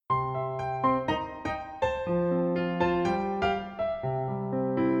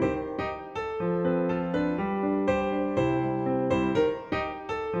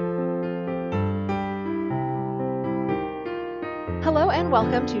and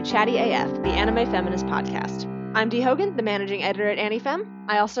welcome to Chatty AF, the anime feminist podcast. I'm Dee Hogan, the managing editor at AniFem.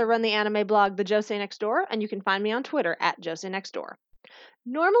 I also run the anime blog The Josei Next Door, and you can find me on Twitter at Josei Next Door.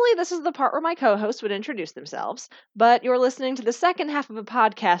 Normally, this is the part where my co-hosts would introduce themselves, but you're listening to the second half of a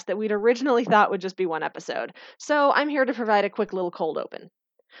podcast that we'd originally thought would just be one episode, so I'm here to provide a quick little cold open.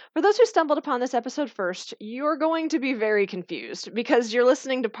 For those who stumbled upon this episode first, you're going to be very confused because you're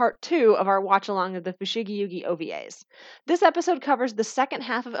listening to part 2 of our watch-along of the Fushigi Yugi OVAs. This episode covers the second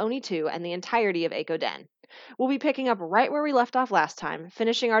half of Oni 2 and the entirety of Eiko Den. We'll be picking up right where we left off last time,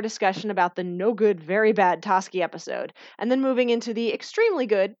 finishing our discussion about the no good, very bad Toski episode, and then moving into the extremely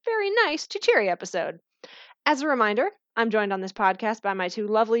good, very nice Chichiri episode. As a reminder, I'm joined on this podcast by my two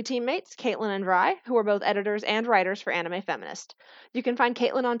lovely teammates, Caitlin and Vry, who are both editors and writers for Anime Feminist. You can find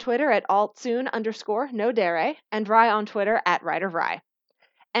Caitlin on Twitter at altsoon_nodere and Vry on Twitter at writervry.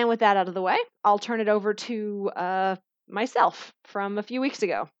 And with that out of the way, I'll turn it over to myself from a few weeks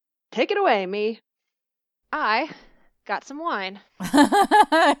ago. Take it away, me. I got some wine.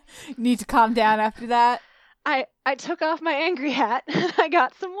 Need to calm down after that. I took off my angry hat and I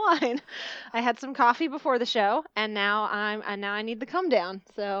got some wine. I had some coffee before the show, and now I need the come down.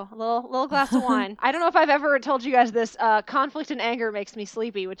 So a little glass of wine. I don't know if I've ever told you guys this. Conflict and anger makes me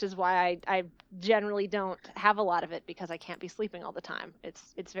sleepy, which is why I generally don't have a lot of it because I can't be sleeping all the time.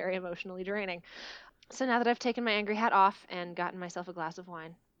 It's very emotionally draining. So now that I've taken my angry hat off and gotten myself a glass of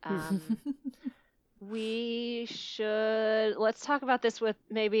wine, let's talk about this with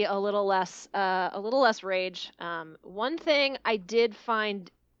maybe a little less rage. One thing I did find,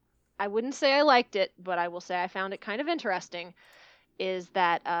 I wouldn't say I liked it, but I will say I found it kind of interesting, is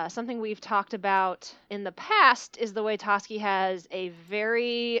that something we've talked about in the past is the way Toski has a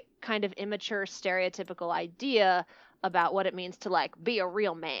very kind of immature, stereotypical idea about what it means to like be a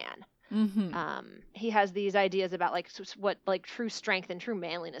real man. Mm-hmm. He has these ideas about like what like true strength and true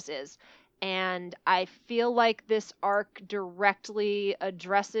manliness is. And I feel like this arc directly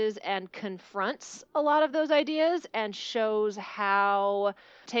addresses and confronts a lot of those ideas and shows how,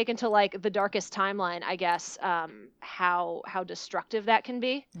 taken to like the darkest timeline, I guess, how destructive that can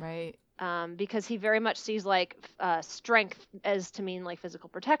be. Right. Because he very much sees like strength as to mean like physical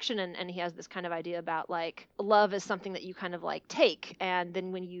protection, and he has this kind of idea about like love as something that you kind of like take, and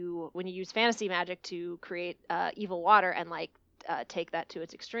then when you use fantasy magic to create evil water and like take that to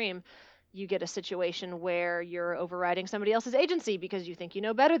its extreme, you get a situation where you're overriding somebody else's agency because you think you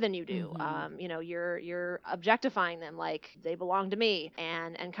know better than you do. Mm-hmm. You're objectifying them like they belong to me.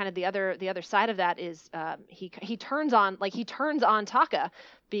 And kind of the other side of that is he turns on Taka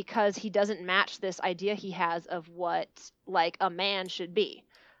because he doesn't match this idea he has of what like a man should be.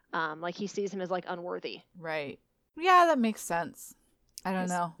 Like he sees him as like unworthy. Right. Yeah, that makes sense. I don't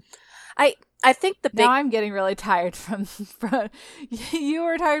know. I think the big... Now I'm getting really tired from you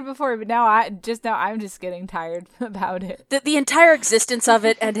were tired before, but now I'm just getting tired about it. The entire existence of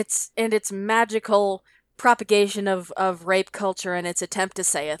it and its magical propagation of rape culture and its attempt to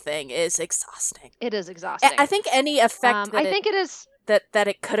say a thing is exhausting. It is exhausting. I think any effect that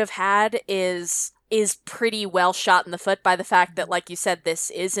it could have had is pretty well shot in the foot by the fact that, like you said, this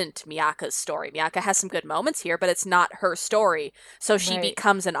isn't Miyaka's story. Miyaka has some good moments here, but it's not her story. So she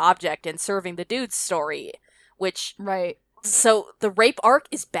becomes an object in serving the dude's story, which... Right. So the rape arc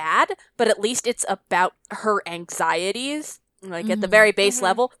is bad, but at least it's about her anxieties, like at the very base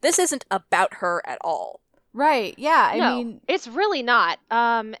level. This isn't about her at all. Right. Yeah. I mean, mean, it's really not.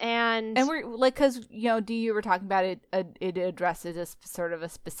 And we're like, because Dee, you were talking about it. It addresses a sort of a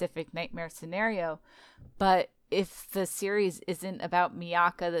specific nightmare scenario, but if the series isn't about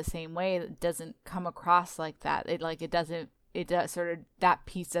Miyaka the same way, it doesn't come across like that. It does sort of, that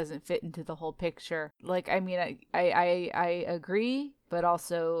piece doesn't fit into the whole picture. Like, I mean, I agree, but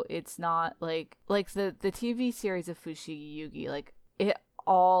also it's not like the TV series of Fushigi Yugi, like it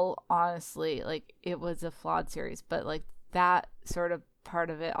all honestly, like it was a flawed series, but like that sort of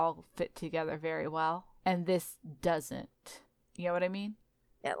part of it all fit together very well, and this doesn't. You know what I mean?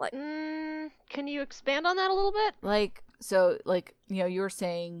 Yeah, like can you expand on that a little bit? Like, so like, you were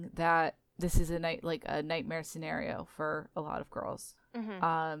saying that this is a nightmare scenario for a lot of girls.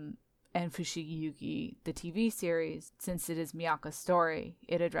 Mm-hmm. And Fushigi Yugi, the TV series, since it is Miyaka's story,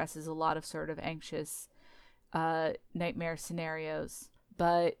 it addresses a lot of sort of anxious nightmare scenarios.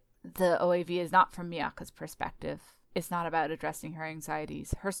 But the OAV is not from Miyaka's perspective. It's not about addressing her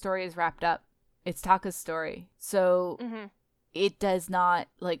anxieties. Her story is wrapped up. It's Taka's story. So it does not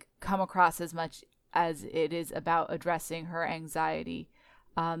like come across as much as it is about addressing her anxiety.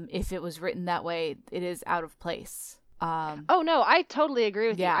 If it was written that way, it is out of place. Oh no, I totally agree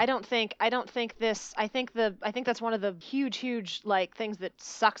with Yeah. you. I don't think this. I think that's one of the huge like things that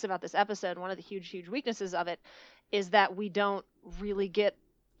sucks about this episode. One of the huge weaknesses of it is that we don't really get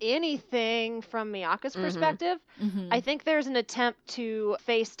anything from Miyaka's perspective. Mm-hmm. I think there's an attempt to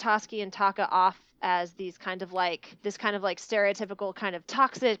face Toski and Taka off as these kind of like stereotypical kind of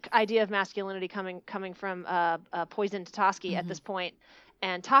toxic idea of masculinity coming from poisoned Toski at this point.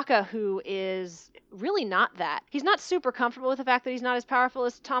 And Taka, who is really not that. He's not super comfortable with the fact that he's not as powerful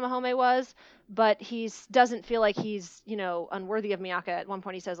as Tamahome was, but doesn't feel like he's, unworthy of Miyaka. At one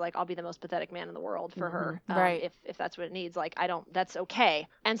point he says, like, I'll be the most pathetic man in the world for her. Right. If that's what it needs. Like, that's okay.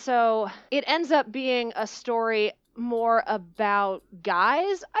 And so it ends up being a story more about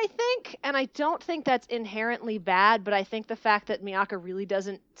guys, I think, and I don't think that's inherently bad, but I think the fact that Miyaka really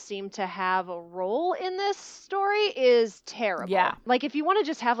doesn't seem to have a role in this story is terrible. Yeah. Like, if you want to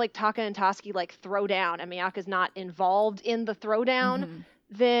just have like Taka and Toski like throw down and Miyaka's not involved in the throwdown,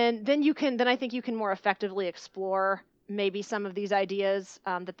 then I think you can more effectively explore maybe some of these ideas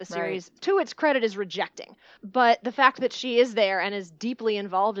that the series, to its credit, is rejecting. But the fact that she is there and is deeply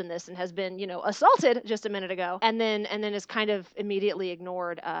involved in this and has been, assaulted just a minute ago, and then is kind of immediately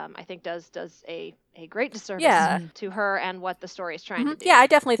ignored, I think does a great disservice to her and what the story is trying to do. Yeah, I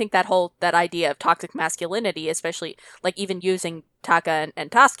definitely think that idea of toxic masculinity, especially like even using Taka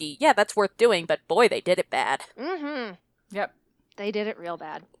and Toski, yeah, that's worth doing, but boy, they did it bad. Mm-hmm. Yep. They did it real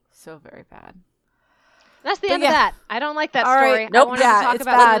bad. So very bad. That's the end of that. I don't like that All story. right. Nope. I wanted to talk about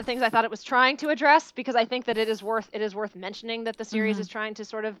bad. one of the things I thought it was trying to address, because I think that it is worth mentioning that the series is trying to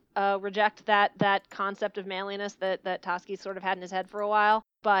sort of reject that concept of manliness that Toski sort of had in his head for a while.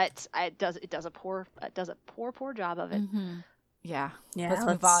 But it does a poor job of it. Mm-hmm. Yeah. Yeah. Let's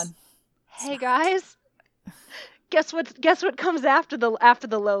move on. Hey guys, guess what comes after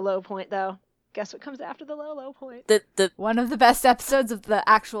the low point though? Guess what comes after the low point? The one of the best episodes of the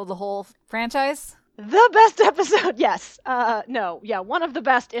whole franchise. The best episode, yes. One of the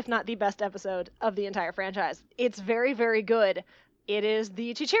best, if not the best episode of the entire franchise. It's very, very good. It is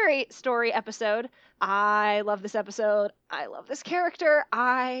the Chichiri story episode. I love this episode. I love this character.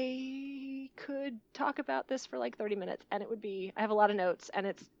 I could talk about this for like 30 minutes, and I have a lot of notes, and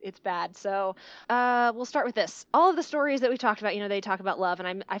it's bad. So we'll start with this. All of the stories that we talked about, they talk about love,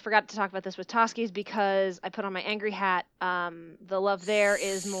 and I forgot to talk about this with Toski's because I put on my angry hat. The love there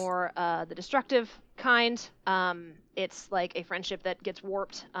is more the destructive kind. It's like a friendship that gets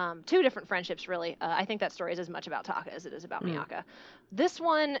warped. Two different friendships, really. I think that story is as much about Taka as it is about Miyaka. This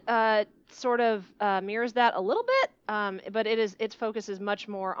one sort of mirrors that a little bit, but its focus is much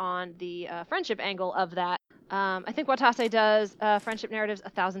more on the friendship angle of that. I think Watase does friendship narratives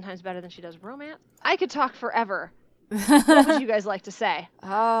 1,000 times better than she does romance. I could talk forever. What would you guys like to say? Oh,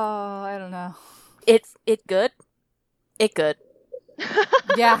 I don't know. It good. It good.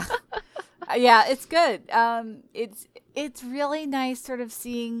 Yeah. Yeah, it's good. It's really nice sort of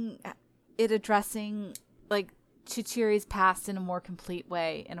seeing it addressing like Chichiri's past in a more complete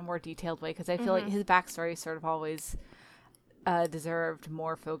way, in a more detailed way, because I feel like his backstory sort of always deserved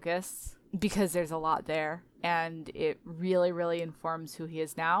more focus because there's a lot there, and it really, really informs who he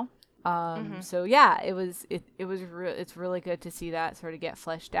is now. So yeah, it's really good to see that sort of get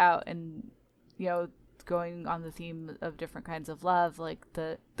fleshed out, and going on the theme of different kinds of love, like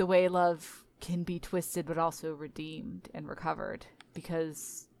the way love can be twisted but also redeemed and recovered,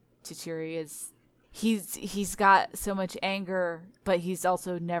 because Chichiri he's got so much anger, but he's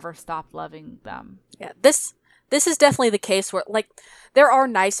also never stopped loving them. Yeah, this is definitely the case where, like, there are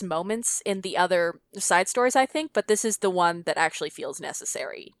nice moments in the other side stories, I think, but this is the one that actually feels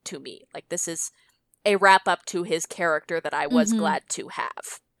necessary to me. Like, this is a wrap up to his character that I was glad to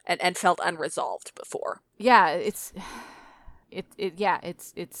have and felt unresolved before. Yeah, it's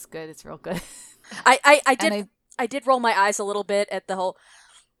good. It's real good. I did roll my eyes a little bit at the whole,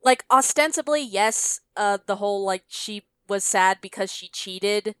 like, ostensibly, yes, the whole, like, she was sad because she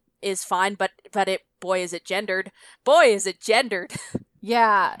cheated is fine, but boy, is it gendered.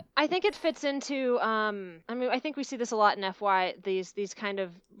 Yeah. I think it fits into, I think we see this a lot in FY, these kind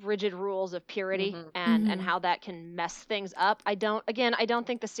of rigid rules of purity and how that can mess things up. I don't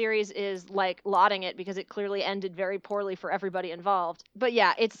think the series is, like, lauding it because it clearly ended very poorly for everybody involved. But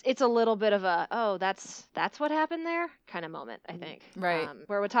yeah, it's a little bit of a, oh, that's what happened there kind of moment, I think. Right.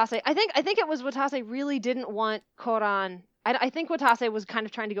 Where Watase, I think it was Watase really didn't want Koran. I think Watase was kind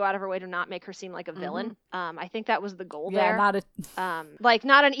of trying to go out of her way to not make her seem like a villain. I think that was the goal there. Not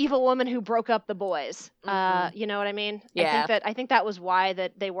an evil woman who broke up the boys. You know what I mean? Yeah. I think that was why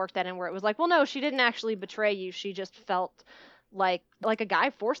that they worked that in, where it was like, well, no, she didn't actually betray you. She just felt like a guy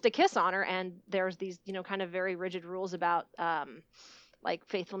forced a kiss on her, and there's these, you know, kind of very rigid rules about like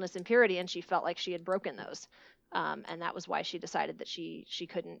faithfulness and purity, and she felt like she had broken those. And that was why she decided that she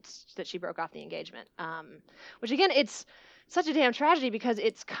couldn't, that she broke off the engagement. Which again, it's such a damn tragedy, because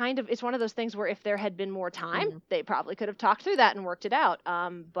it's one of those things where if there had been more time, they probably could have talked through that and worked it out.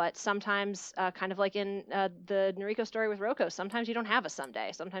 But sometimes, kind of like in the Noriko story with Roko, sometimes you don't have a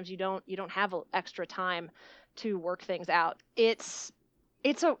someday. Sometimes you don't have extra time to work things out.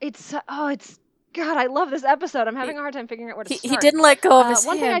 God, I love this episode. I'm having a hard time figuring out where to start. He didn't let go of his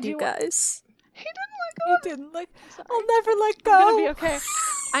one hand, thing I do, you guys. He didn't let go. I'll never let go. I'm gonna be okay.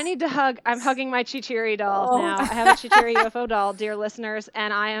 I need to hug. I'm hugging my Chichiri doll now. I have a Chichiri UFO doll, dear listeners,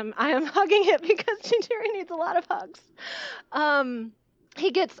 and I am hugging it because Chichiri needs a lot of hugs.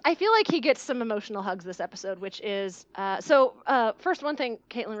 I feel like he gets some emotional hugs this episode, which is first, one thing,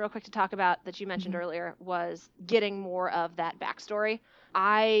 Caitlin, real quick to talk about that you mentioned earlier was getting more of that backstory.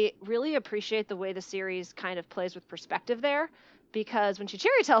 I really appreciate the way the series kind of plays with perspective there, because when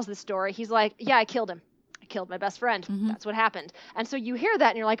Chichiri tells this story, he's like, yeah, I killed him. I killed my best friend. That's what happened. And so you hear that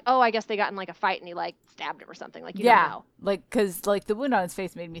and you're like, oh, I guess they got in like a fight and he like stabbed him or something. Like, you don't know. Like, because like the wound on his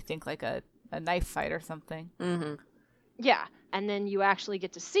face made me think like a knife fight or something. Mm-hmm. Yeah. And then you actually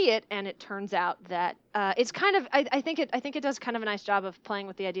get to see it, and it turns out that it's kind of I think it does kind of a nice job of playing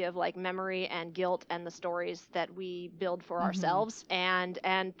with the idea of like memory and guilt and the stories that we build for ourselves. And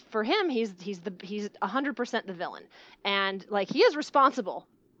for him, he's 100% the villain, and like he is responsible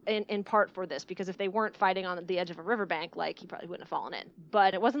in part for this, because if they weren't fighting on the edge of a riverbank, like he probably wouldn't have fallen in.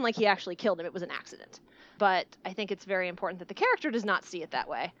 But it wasn't like he actually killed him; it was an accident. But I think it's very important that the character does not see it that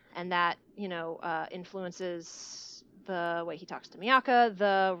way, and that, you know, influences the way he talks to Miyaka,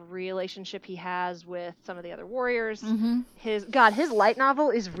 the relationship he has with some of the other warriors. His light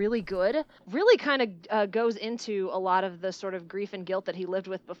novel is really good. Really kind of goes into a lot of the sort of grief and guilt that he lived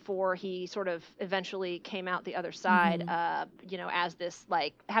with before he sort of eventually came out the other side, you know, as this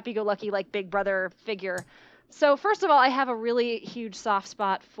like happy-go-lucky, like big brother figure. So first of all, I have a really huge soft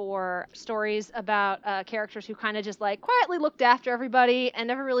spot for stories about characters who kind of just like quietly looked after everybody and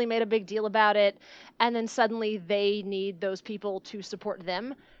never really made a big deal about it. And then suddenly they need those people to support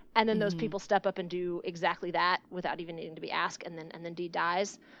them. And then those people step up and do exactly that without even needing to be asked. And then Dee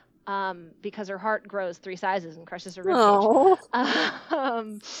dies because her heart grows 3 sizes and crushes her ribcage.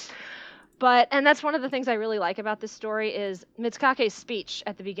 And that's one of the things I really like about this story is Mitsukake's speech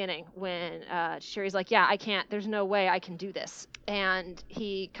at the beginning when Shiri's like, yeah, I can't, there's no way I can do this. And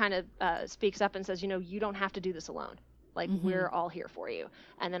he kind of speaks up and says, you know, you don't have to do this alone. Like, we're all here for you.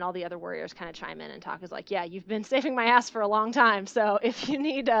 And then all the other warriors kind of chime in, and Taka's like, yeah, you've been saving my ass for a long time. So if you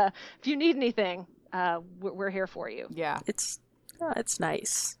need anything, we're here for you. Yeah. It's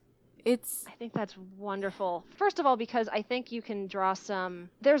nice. I think that's wonderful. First of all, because I think you can draw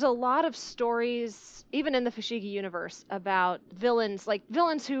there's a lot of stories, even in the Fushigi universe, about villains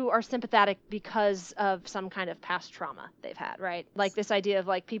who are sympathetic because of some kind of past trauma they've had, right? Like this idea of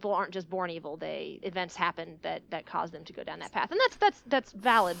like people aren't just born evil, events happen that cause them to go down that path. And that's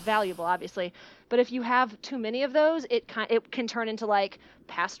valuable, obviously. But if you have too many of those, it can turn into like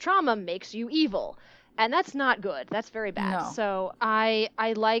past trauma makes you evil. And that's not good. That's very bad. No. So I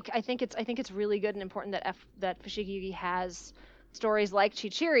think it's really good and important that Fushigi Yugi has stories like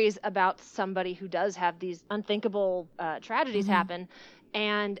Chichiri's about somebody who does have these unthinkable tragedies happen,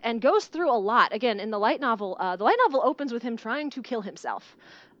 and goes through a lot. Again, in the light novel opens with him trying to kill himself.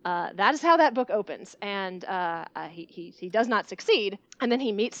 That is how that book opens, and he does not succeed. And then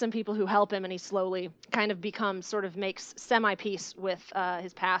he meets some people who help him, and he slowly kind of makes semi-peace with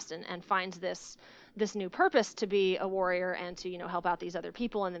his past, and finds this new purpose to be a warrior and to, you know, help out these other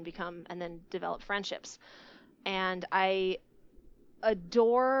people, and then develop friendships. And I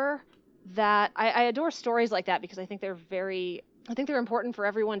adore that. I adore stories like that because I think they're important for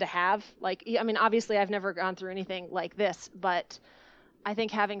everyone to have. Like, I mean, obviously I've never gone through anything like this, but I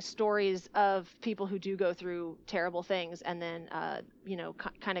think having stories of people who do go through terrible things and then, you know,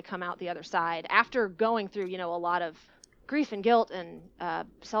 kind of come out the other side after going through, you know, a lot of grief and guilt and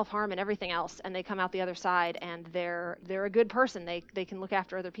self-harm and everything else, and they come out the other side and they're a good person. They can look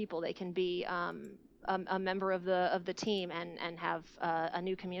after other people. They can be a member of the team and have a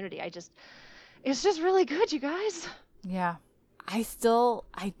new community. It's just really good, you guys. Yeah. I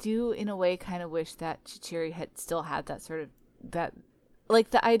do in a way kind of wish that Chichiri had still had that sort of that,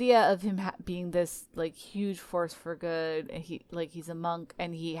 like the idea of him being this like huge force for good, and he's a monk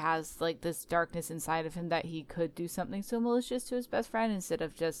and he has like this darkness inside of him that he could do something so malicious to his best friend instead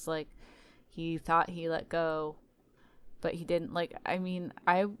of just like he thought he let go. but he didn't. Like, I mean,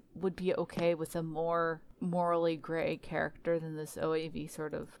 I would be okay with a more morally gray character than this OAV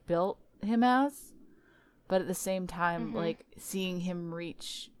sort of built him as. But at the same time, like, seeing him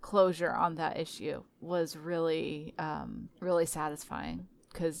reach closure on that issue was really, really satisfying.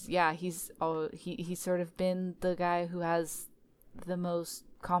 Because, yeah, he's sort of been the guy who has the most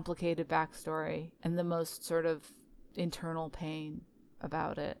complicated backstory and the most sort of internal pain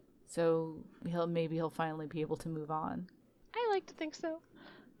about it. So he'll finally be able to move on. I like to think so.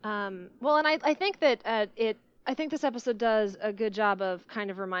 Well, and I think that I think this episode does a good job of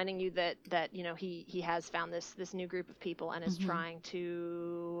kind of reminding you that you know he has found this new group of people and is trying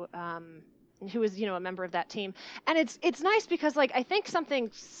to who is, you know, a member of that team. And it's nice because, like, I think something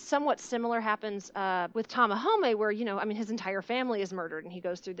somewhat similar happens with Tamahome, where, you know, I mean, his entire family is murdered and he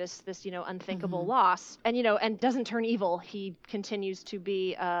goes through this you know, unthinkable loss, and, you know, and doesn't turn evil. He continues to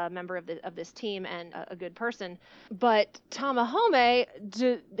be a member of this team and a good person. But Tamahome,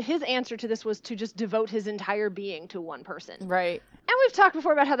 his answer to this was to just devote his entire being to one person. Right. And we've talked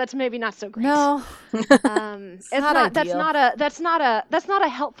before about how that's maybe not so great. No, it's not. ideal. That's not a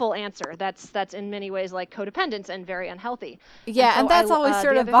helpful answer. That's in many ways like codependence and very unhealthy. Yeah, and so that's always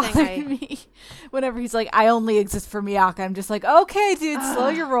sort of bothering me. Whenever he's like, "I only exist for Miyaka," I'm just like, "Okay, dude, slow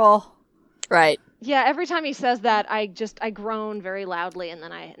your roll." Right. Yeah, every time he says that, I groan very loudly, and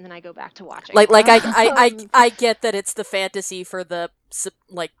then I go back to watching. I get that it's the fantasy for the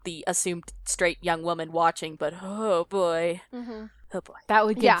assumed straight young woman watching, but oh boy. Oh boy. That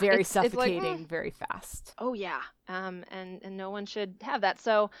would get very it's like, suffocating very fast. Oh yeah. And no one should have that.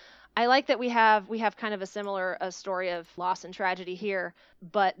 So I like that we have kind of a similar story of loss and tragedy here,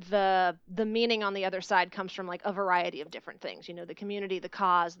 but the meaning on the other side comes from like a variety of different things. You know, the community, the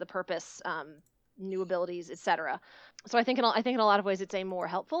cause, the purpose, new abilities, etc. So I think in a lot of ways it's a more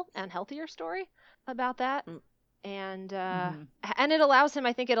helpful and healthier story about that. And and it allows him,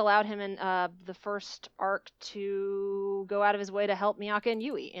 I think it allowed him in the first arc to go out of his way to help Miyaka and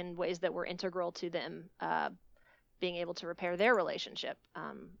Yui in ways that were integral to them being able to repair their relationship,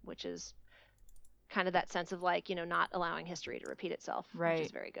 which is kind of that sense of, like, you know, not allowing history to repeat itself, right, which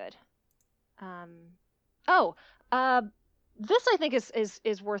is very good. This I think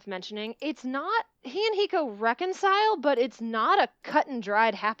is worth mentioning. It's not, he and Hiko reconcile, but it's not a cut and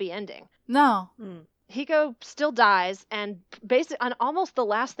dried happy ending. No. Hiko still dies, and basically, on almost the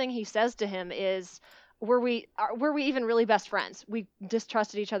last thing he says to him is, were we even really best friends? We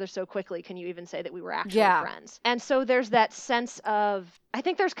distrusted each other so quickly. Can you even say that we were actually friends? And so there's that sense of, I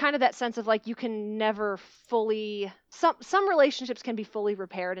think there's kind of that sense of, like, you can never fully, some relationships can be fully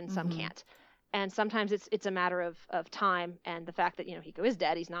repaired and some can't. And sometimes it's a matter of time and the fact that, you know, Hiko is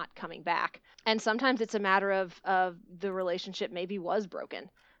dead, he's not coming back. And sometimes it's a matter of the relationship maybe was broken.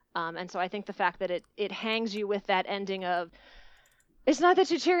 And so I think the fact that it hangs you with that ending of, it's not that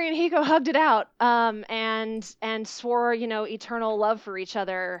Chichiri and Hiko hugged it out and swore, you know, eternal love for each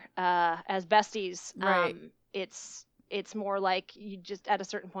other as besties. Right. It's more like you just, at a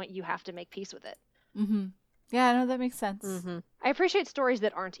certain point, you have to make peace with it. Yeah, no, that makes sense. I appreciate stories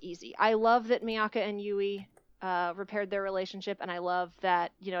that aren't easy. I love that Miyaka and Yui repaired their relationship, and I love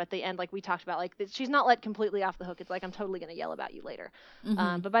that, you know, at the end, like we talked about, like, she's not let completely off the hook. It's like, I'm totally going to yell about you later.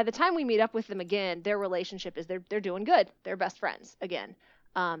 But by the time we meet up with them again, their relationship is they're doing good. They're best friends again.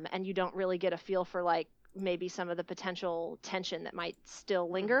 And you don't really get a feel for, like, maybe some of the potential tension that might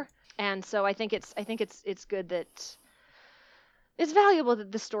still linger. And so I think it's good that it's valuable that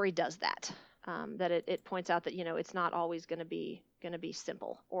the story does that. That it points out that, you know, it's not always going to be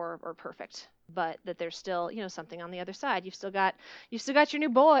simple or perfect, but that there's still, you know, something on the other side. You've still got your new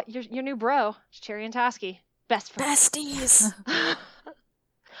boy, your new bro, Cherry and Toski, best friends. Besties.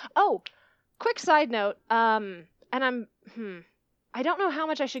 Oh, quick side note. And I don't know how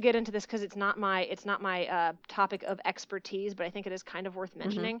much I should get into this because it's not my topic of expertise, but I think it is kind of worth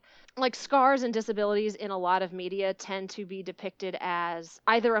mentioning. Like, scars and disabilities in a lot of media tend to be depicted as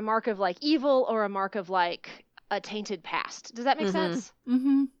either a mark of, like, evil or a mark of, like, a tainted past. Does that make sense?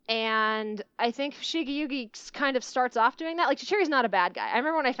 And I think Shigeyugi kind of starts off doing that. Like, Chichiri's not a bad guy. I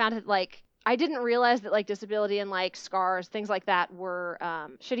remember when I found it, like, I didn't realize that, like, disability and, like, scars, things like that were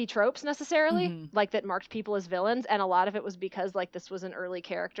shitty tropes necessarily, like, that marked people as villains. And a lot of it was because, like, this was an early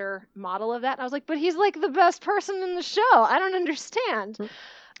character model of that. And I was like, but he's, like, the best person in the show. I don't understand.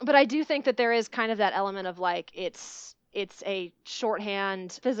 But I do think that there is kind of that element of, like, it's a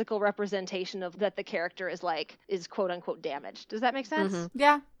shorthand physical representation of that the character is quote unquote damaged. Does that make sense?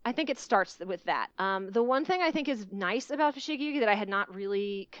 Yeah. I think it starts with that. The one thing I think is nice about Fushigi that I had not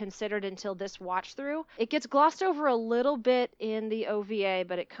really considered until this watch through, it gets glossed over a little bit in the OVA,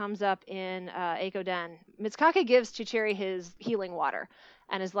 but it comes up in Eikoden. Mitsukake gives Chichiri his healing water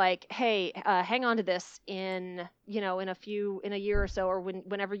and is like, hey, hang on to this in a year or so, or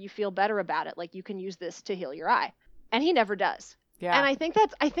whenever you feel better about it, like you can use this to heal your eye. And he never does. Yeah. And I think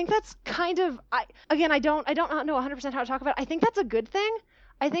that's kind of, I don't know 100% how to talk about it. I think that's a good thing.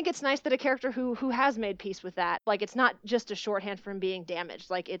 I think it's nice that a character who has made peace with that, like it's not just a shorthand for him being damaged,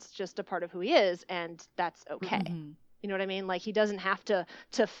 like it's just a part of who he is, and that's okay. Mm-hmm. You know what I mean? Like he doesn't have to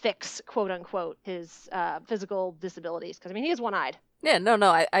fix, quote unquote, his physical disabilities, because I mean he is one-eyed. Yeah, no,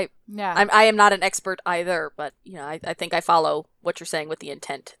 I am not an expert either, but I think I follow what you're saying with the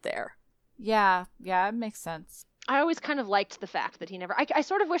intent there. Yeah, it makes sense. I always kind of liked the fact that he never... I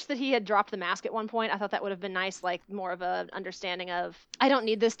sort of wish that he had dropped the mask at one point. I thought that would have been nice, like more of an understanding of, I don't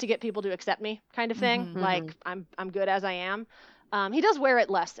need this to get people to accept me kind of thing. Mm-hmm. Like, I'm good as I am. He does wear it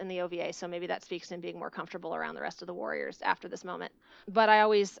less in the OVA, so maybe that speaks to him being more comfortable around the rest of the warriors after this moment. But I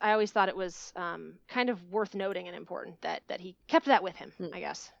always thought it was kind of worth noting and important that he kept that with him, I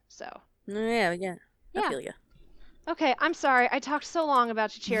guess. So... Yeah. I feel you. Okay, I'm sorry. I talked so long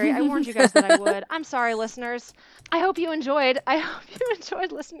about Chichiri. I warned you guys that I would. I'm sorry, listeners. I hope you enjoyed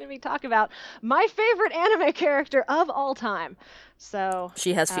listening to me talk about my favorite anime character of all time. So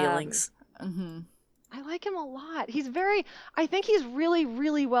she has feelings. I like him a lot. I think he's really,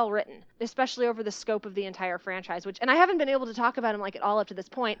 really well written, especially over the scope of the entire franchise, and I haven't been able to talk about him like at all up to this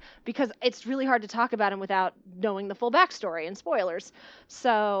point because it's really hard to talk about him without knowing the full backstory and spoilers.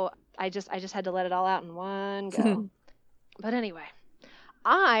 So I just had to let it all out in one go. But anyway,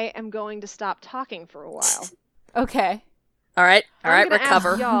 I am going to stop talking for a while. Okay. All right, Ask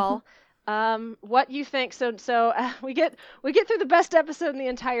recover. y'all, what you think? So we get through the best episode in the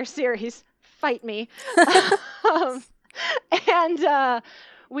entire series. Fight me. And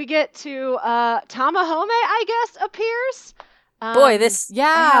we get to Tamahome, I guess, appears. Boy, this... Yeah.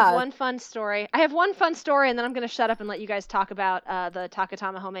 I have one fun story, and then I'm going to shut up and let you guys talk about the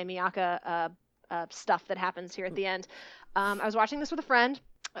Tamahome Miyaka stuff that happens here at the end. I was watching this with a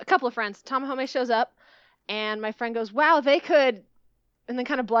couple of friends. Tamahome shows up, and my friend goes, wow, they could... And then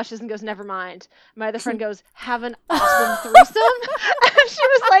kind of blushes and goes, never mind. My other friend goes, have an awesome threesome? And she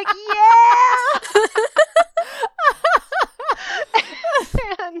was like, yeah!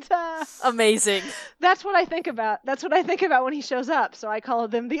 And amazing. That's what I think about. That's what I think about when he shows up. So I call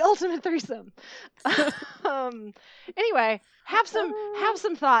them the ultimate threesome. Anyway, have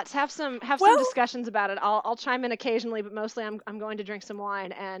some thoughts, have some discussions about it. I'll chime in occasionally, but mostly I'm going to drink some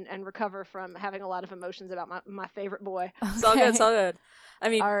wine and recover from having a lot of emotions about my favorite boy. It's all good. It's all good. I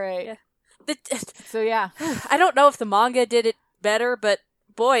mean, all right. Yeah. So yeah, I don't know if the manga did it better, but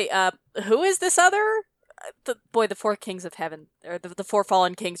boy, who is this other? The Four Kings of Heaven, or the Four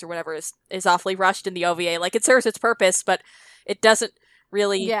Fallen Kings, or whatever, is awfully rushed in the OVA. Like, it serves its purpose, but it doesn't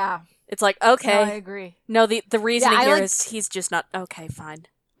really... Yeah. It's like, okay. No, I agree. No, the reasoning here is he's just not... Okay, fine.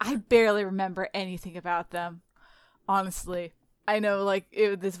 I barely remember anything about them, honestly. I know, like,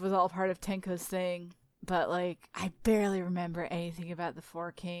 this was all part of Tenko's thing, but, like, I barely remember anything about the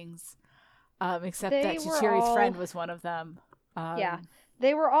Four Kings, except that Chichiri's friend was one of them. Yeah.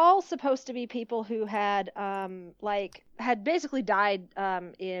 They were all supposed to be people who had basically died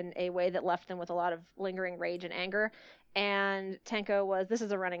in a way that left them with a lot of lingering rage and anger. And Tenko this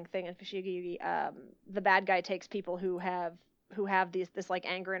is a running thing in Fushigi Yugi, the bad guy takes people who have this like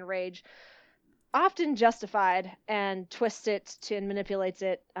anger and rage, often justified, and twists it and manipulates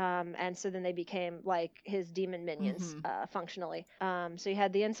it, and so then they became like his demon minions, functionally. So you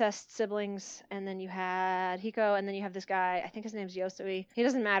had the incest siblings, and then you had Hiko, and then you have this guy, I think his name's Yosui. He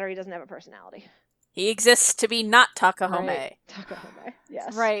doesn't matter, he doesn't have a personality. He exists to be not Takahome. Right. Takahome,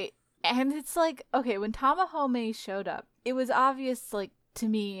 yes. Right. And it's like, okay, when Tamahome showed up, it was obvious, like, to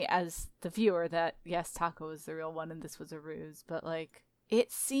me as the viewer that, yes, Tako was the real one and this was a ruse, but, like,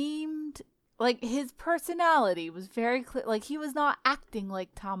 it seemed like his personality was very clear. Like, he was not acting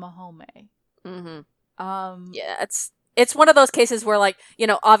like Tamahome. Yeah, it's one of those cases where, like,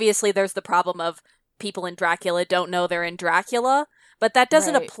 obviously there's the problem of people in Dracula don't know they're in Dracula, but that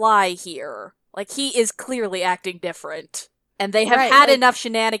doesn't apply here. Like, he is clearly acting different. And they have had enough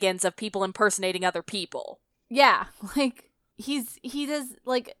shenanigans of people impersonating other people. Yeah, like, he does,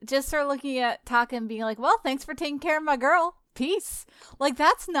 like, just start looking at Taka and being like, well, thanks for taking care of my girl. Peace. Like,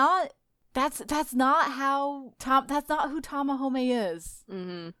 that's not who Tamahome is.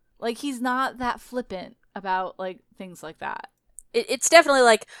 Like, he's not that flippant about, like, things like that. It's definitely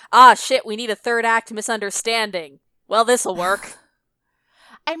like, shit, we need a third act misunderstanding. Well, this'll work.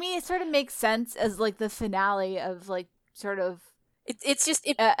 I mean, it sort of makes sense as like the finale of like sort of it's just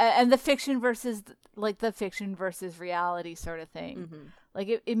and the fiction versus reality sort of thing. Mm-hmm.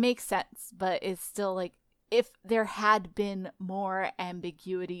 Like it makes sense, but it's still like if there had been more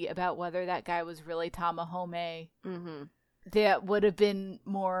ambiguity about whether that guy was really Tamahome, mm-hmm. that would have been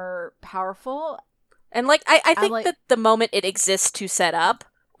more powerful. And like I think that the moment it exists to set up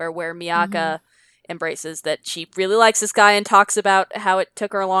where Miyaka embraces that she really likes this guy and talks about how it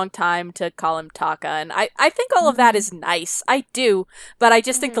took her a long time to call him Taka, and I think all of that is nice. I do, but I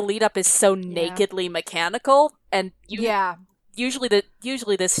just think the lead up is so nakedly mechanical, and usually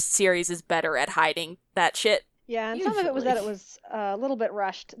this series is better at hiding that shit. Yeah, and some of it was that it was a little bit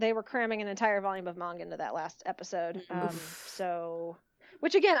rushed. They were cramming an entire volume of manga into that last episode.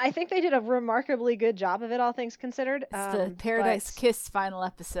 Which again, I think they did a remarkably good job of it, all things considered. It's the Paradise Kiss final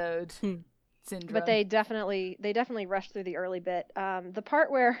episode syndrome. But they definitely rushed through the early bit. The part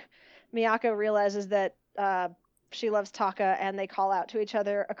where Miyako realizes that she loves Taka and they call out to each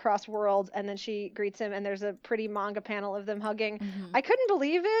other across worlds, and then she greets him, and there's a pretty manga panel of them hugging. I couldn't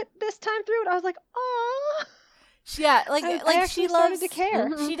believe it this time through. I was like, "Aww." Yeah, I she loves to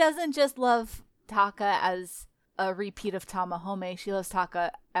care. She doesn't just love Taka as a repeat of Tamahome. She loves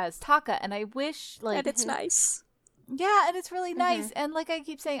Taka as Taka, and I wish and it's nice. Yeah, and it's really nice. And like I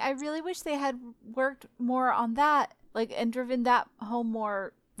keep saying, I really wish they had worked more on that, like, and driven that home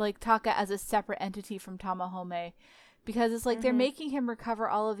more, like Taka as a separate entity from Tamahome, because it's like they're making him recover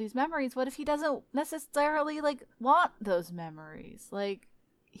all of these memories. What if he doesn't necessarily like want those memories? Like,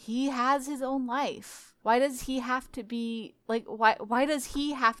 he has his own life. Why does he have to be like why does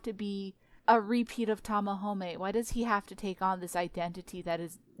he have to be a repeat of Tamahome? Why does he have to take on this identity that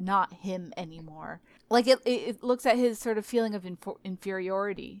is not him anymore? Like it looks at his sort of feeling of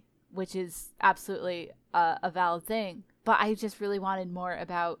inferiority, which is absolutely a valid thing. But I just really wanted more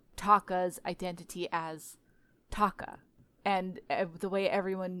about Taka's identity as Taka, and the way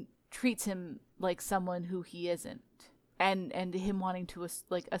everyone treats him like someone who he isn't, and him wanting to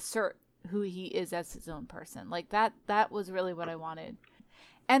assert who he is as his own person. Like that was really what I wanted.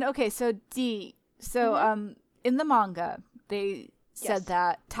 And okay, so in the manga, they said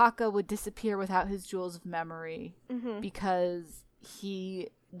that Taka would disappear without his jewels of memory because he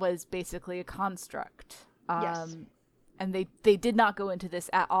was basically a construct. And they did not go into this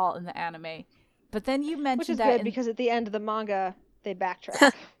at all in the anime. But then you mentioned which is that good because at the end of the manga they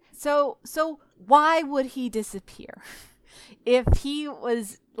backtrack. So why would he disappear? If he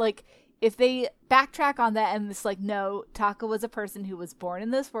was like, if they backtrack on that and it's like, no, Taka was a person who was born in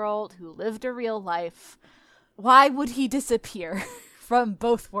this world, who lived a real life, why would he disappear from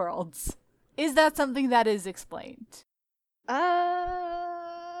both worlds? Is that something that is explained?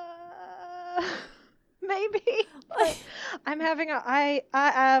 Maybe. I'm having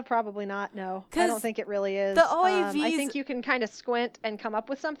I probably not. No, I don't think it really is. The OAVs, I think you can kind of squint and come up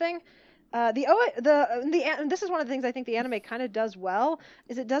with something. This is one of the things I think the anime kind of does well,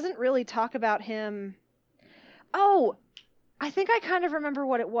 is it doesn't really talk about him. Oh, I think I kind of remember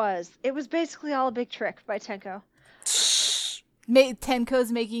what it was. It was basically all a big trick by Tenko.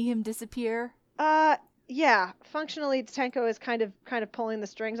 Tenko's making him disappear? Yeah. Functionally, Tenko is kind of pulling the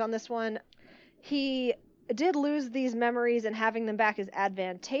strings on this one. He did lose these memories, and having them back is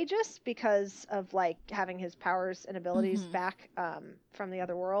advantageous because of like having his powers and abilities back from the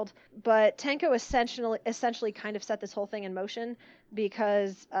other world. But Tenko essentially kind of set this whole thing in motion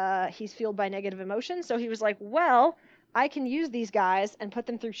because he's fueled by negative emotion. So he was like, well, I can use these guys and put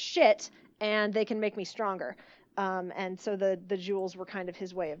them through shit, and they can make me stronger. And so the jewels were kind of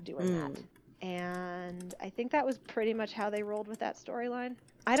his way of doing that. And I think that was pretty much how they rolled with that storyline.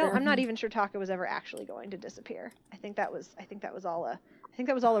 I'm not even sure Taka was ever actually going to disappear. I think that was all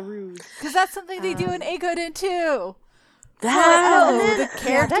a ruse. Because that's something they do in Eikoden too. The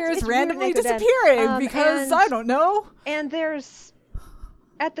character is randomly disappearing because I don't know. And there's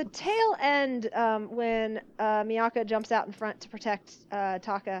at the tail end when Miyaka jumps out in front to protect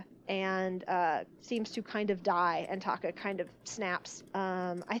Taka and seems to kind of die, and Taka kind of snaps.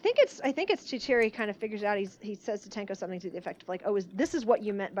 I think it's Chichiri kind of figures out. He says to Tenko something to the effect of like, "Oh, this is what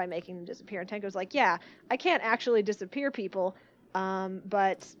you meant by making them disappear?" And Tenko's like, "Yeah, I can't actually disappear people,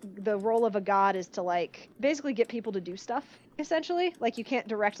 but the role of a god is to like basically get people to do stuff. Essentially, like you can't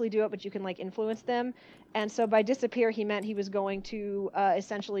directly do it, but you can like influence them. And so by disappear, he meant he was going to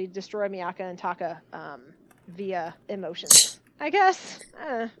essentially destroy Miyaka and Taka via emotions." I guess.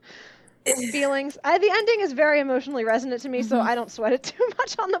 Feelings. The ending is very emotionally resonant to me, so I don't sweat it too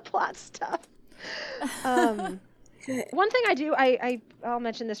much on the plot stuff. One thing I'll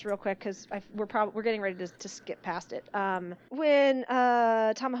mention this real quick because we're getting ready to skip past it. When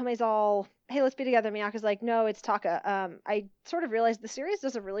Tamahome's all, hey, let's be together, Miyaka's like, no, it's Taka. I sort of realized the series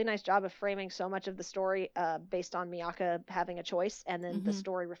does a really nice job of framing so much of the story based on Miyaka having a choice, and then the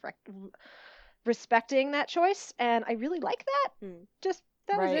story respecting that choice, and I really like that. Just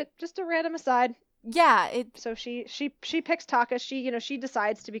that was it. Just a random aside. Yeah, so she picks Taka. She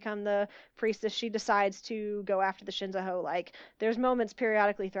decides to become the priestess. She decides to go after the Shinzaho. Like, there's moments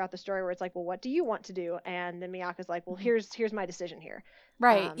periodically throughout the story where it's like, well, what do you want to do? And then Miyaka's like, well, here's my decision here.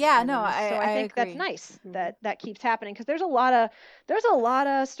 Right. Yeah. No. I think agree. that's nice that keeps happening, because there's a lot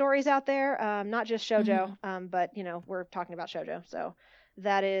of stories out there. Not just shoujo. But we're talking about shoujo, so.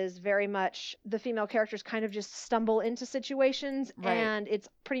 That is very much the female characters kind of just stumble into situations, and it's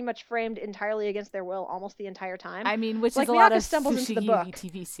pretty much framed entirely against their will almost the entire time. I mean, which like is a Miyaka lot of stumbles into the book,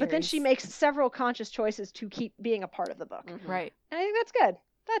 TV series. but then she makes several conscious choices to keep being a part of the book. Right. And I think that's good.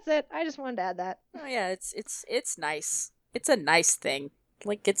 That's it. I just wanted to add that. Oh yeah, it's nice. It's a nice thing.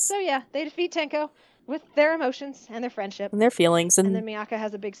 Like, it's So yeah, they defeat Tenko with their emotions and their friendship and their feelings, and then Miyaka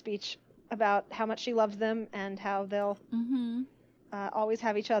has a big speech about how much she loves them and how they'll always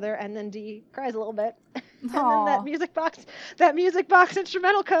have each other, and then Dee cries a little bit. And then that music box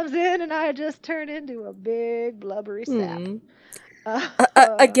instrumental comes in, and I just turn into a big blubbery sap.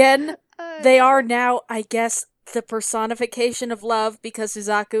 Again, they are now, I guess, the personification of love, because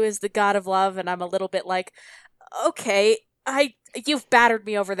Suzaku is the god of love, and I'm a little bit like, okay, you've battered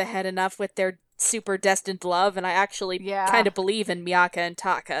me over the head enough with their super destined love, and I actually kind of believe in Miyaka and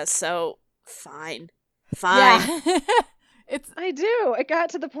Taka, so fine. Yeah. I do. It got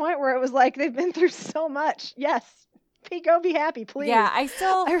to the point where it was like, they've been through so much. Yes. Go be happy, please. Yeah,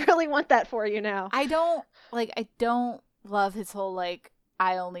 I really want that for you now. I don't love his whole, like,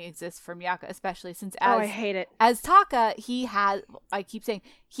 I only exist for Miyaka, especially since I hate it. As Taka, I keep saying,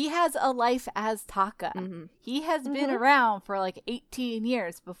 he has a life as Taka. He has been around for like 18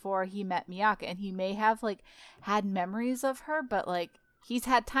 years before he met Miyaka, and he may have like had memories of her, but like he's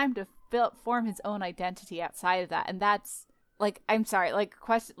had time to form his own identity outside of that. And that's like, I'm sorry, like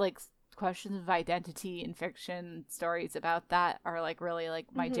questions of identity in fiction stories about that are like really like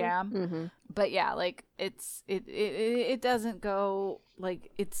my jam. But yeah, like it doesn't go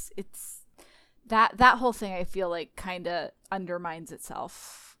like it's that whole thing, I feel like kind of undermines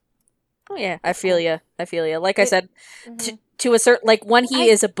itself. Oh yeah, I feel you. Like I said, to a certain, like, when he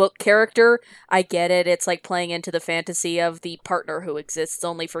is a book character, I get it. It's like playing into the fantasy of the partner who exists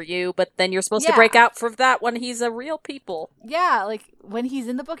only for you, but then you're supposed to break out from that when he's a real people. Yeah, like when he's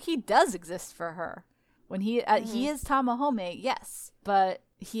in the book, he does exist for her. When he is Tamahome, yes, but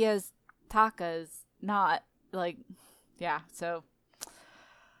he has Taka's not, like, yeah. So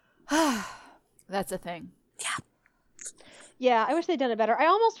that's a thing. Yeah. Yeah, I wish they'd done it better. I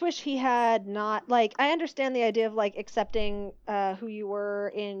almost wish he had not, like, I understand the idea of, like, accepting who you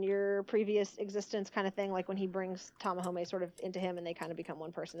were in your previous existence kind of thing, like when he brings Tamahome sort of into him and they kind of become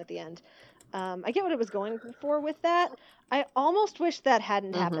one person at the end. I get what it was going for with that. I almost wish that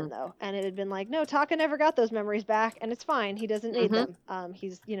hadn't happened, though, and it had been like, no, Taka never got those memories back, and it's fine. He doesn't need them.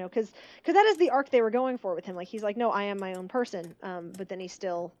 He's, because that is the arc they were going for with him. Like, he's like, no, I am my own person, but then he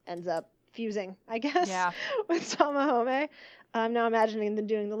still ends up fusing, I guess, with Tamahome. I'm now imagining them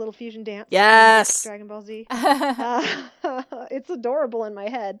doing the little fusion dance. Yes. Dragon Ball Z. It's adorable in my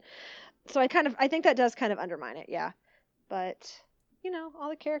head. So I think that does kind of undermine it, yeah. But, all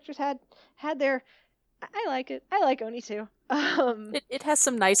the characters had their, I like it. I like Oni too. It has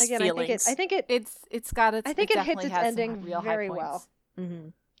some nice feelings. I think it hits its ending very well.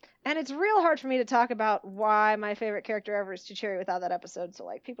 And it's real hard for me to talk about why my favorite character ever is Chichiri without that episode, so,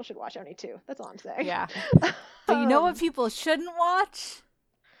 like, people should watch Oni too. That's all I'm saying. Yeah. But you know what people shouldn't watch?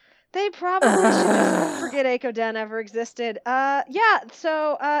 They probably should just forget Eikoden ever existed.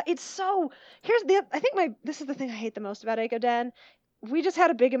 So it's so... This is the thing I hate the most about Eikoden. We just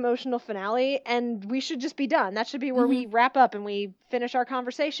had a big emotional finale, and we should just be done. That should be where we wrap up and we finish our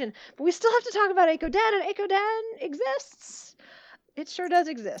conversation. But we still have to talk about Eikoden, and Eikoden exists. It sure does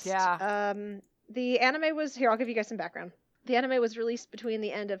exist. Yeah. The anime was... Here, I'll give you guys some background. The anime was released between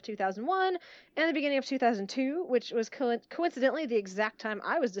the end of 2001 and the beginning of 2002, which was coincidentally the exact time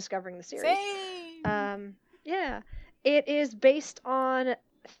I was discovering the series. Same! Yeah. It is based on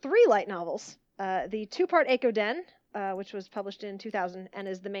 3 light novels. The 2-part Eikoden, which was published in 2000 and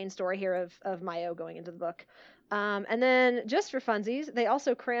is the main story here of Mayo going into the book. And then, just for funsies, they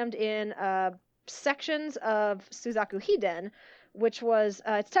also crammed in sections of Suzaku Hiden, which was,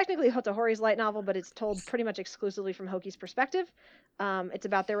 it's technically Hotohori's light novel, but it's told pretty much exclusively from Hoki's perspective. It's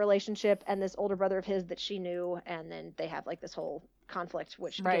about their relationship and this older brother of his that she knew, and then they have like this whole conflict,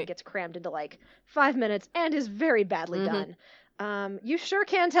 which again gets crammed into like 5 minutes and is very badly done. You sure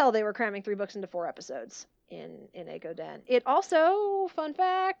can tell they were cramming 3 books into 4 episodes in Eiko Den. It also, fun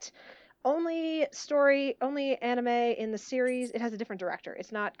fact, only anime in the series. It has a different director.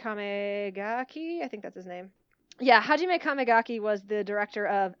 It's not Kamegaki. I think that's his name. Yeah, Hajime Kamegaki was the director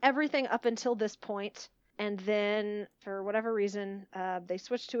of everything up until this point, and then for whatever reason, they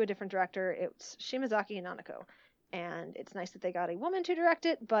switched to a different director. It's Shimazaki Nanako, and it's nice that they got a woman to direct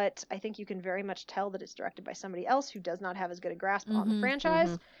it, but I think you can very much tell that it's directed by somebody else who does not have as good a grasp on the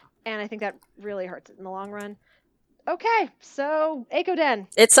franchise, and I think that really hurts it in the long run. Okay, so Eiko Den.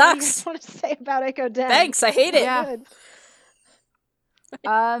 It sucks. What do you want to say about Eiko Den? Thanks, I hate it.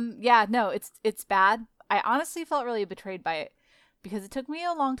 Yeah. No, it's bad. I honestly felt really betrayed by it because it took me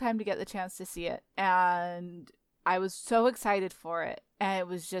a long time to get the chance to see it, and I was so excited for it, and it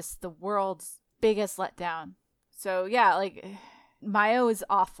was just the world's biggest letdown. So yeah, like, Mayo is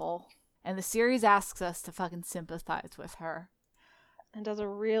awful, and the series asks us to fucking sympathize with her. And does a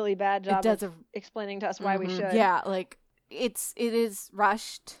really bad job of explaining to us why we should. Yeah, like, it is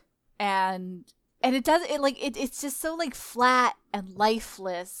rushed, and it's just so, like, flat and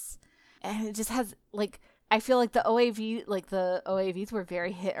lifeless, and it just has, like, I feel like the OAVs were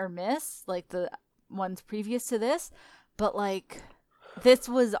very hit or miss, like the ones previous to this, but, like, this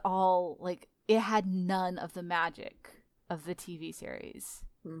was all, like, it had none of the magic of the TV series.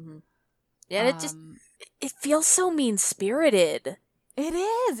 Yeah, and it feels so mean-spirited. It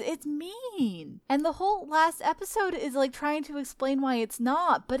is. It's mean. And the whole last episode is like trying to explain why it's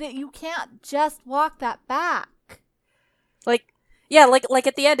not, but you can't just walk that back. Like, yeah, like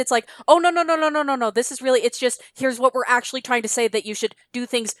at the end, it's like, oh, no. This is really, it's just, here's what we're actually trying to say, that you should do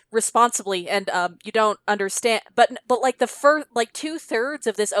things responsibly, and you don't understand. But like the first, like 2/3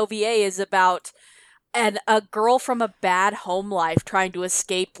 of this OVA is about a girl from a bad home life trying to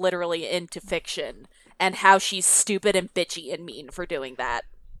escape literally into fiction, and how she's stupid and bitchy and mean for doing that.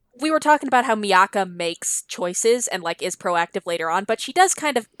 We were talking about how Miyaka makes choices and, like, is proactive later on, but she does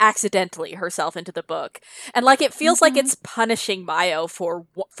kind of accidentally herself into the book. And, like, it feels like it's punishing Mayo for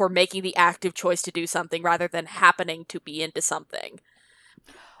making the active choice to do something rather than happening to be into something.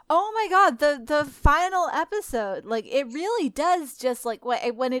 Oh my god, the final episode, like, it really does just, like,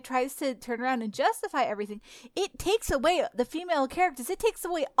 when it tries to turn around and justify everything, it takes away the female characters. It takes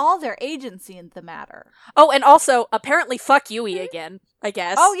away all their agency in the matter. Oh, and also, apparently, fuck Yui again, I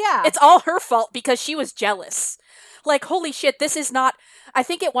guess. Oh, yeah. It's all her fault because she was jealous. Like, holy shit, this is not... I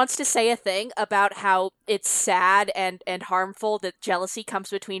think it wants to say a thing about how it's sad and harmful that jealousy comes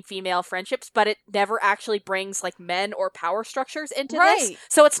between female friendships, but it never actually brings, like, men or power structures into this.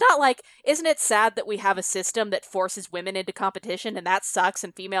 So it's not like, isn't it sad that we have a system that forces women into competition, and that sucks,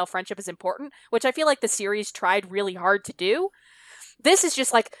 and female friendship is important? Which I feel like the series tried really hard to do. This is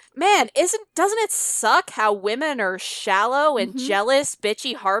just like, man, doesn't it suck how women are shallow and jealous,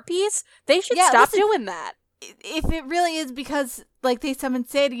 bitchy harpies? They should stop doing that. If it really is because, like, they summoned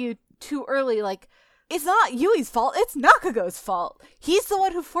Seiryu too early, like, it's not Yui's fault, it's Nakago's fault. He's the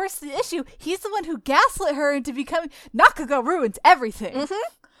one who forced the issue. He's the one who gaslit her into becoming... Nakago ruins everything.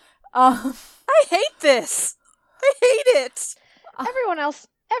 I hate this. I hate it. Everyone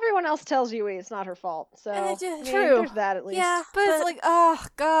else tells Yui it's not her fault. So true. There's that at least. Yeah, but it's like, oh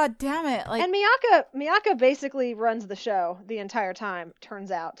god damn it. Like, and Miyaka basically runs the show the entire time,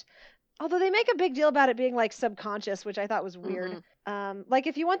 turns out. Although they make a big deal about it being, like, subconscious, which I thought was weird. Like,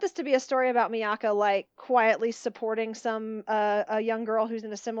 if you want this to be a story about Miyaka, like, quietly supporting a young girl who's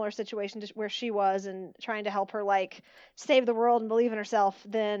in a similar situation to where she was and trying to help her, like, save the world and believe in herself,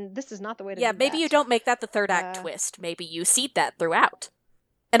 then this is not the way to do that. Yeah, maybe you don't make that the third act twist. Maybe you seed that throughout.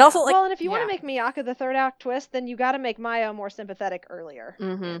 And also, like... Well, and if you want to make Miyaka the third act twist, then you got to make Mayo more sympathetic earlier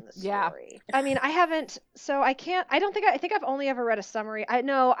in the story. Yeah. I mean, I think I've only ever read a summary.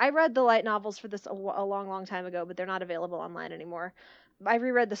 I read the light novels for this a long, long time ago, but they're not available online anymore. I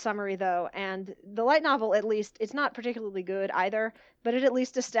reread the summary, though, and the light novel, at least, it's not particularly good either, but it at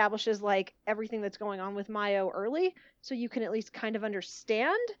least establishes, like, everything that's going on with Mayo early, so you can at least kind of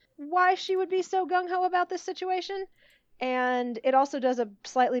understand why she would be so gung-ho about this situation. And it also does a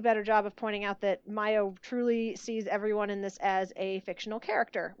slightly better job of pointing out that Mayo truly sees everyone in this as a fictional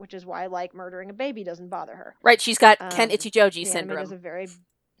character, which is why, like, murdering a baby doesn't bother her. Right, she's got Ken Ichijoji syndrome. Does a very...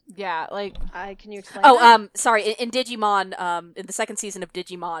 Yeah, like... can you explain that? Sorry, in Digimon, in the second season of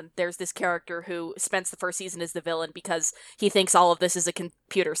Digimon, there's this character who spends the first season as the villain because he thinks all of this is a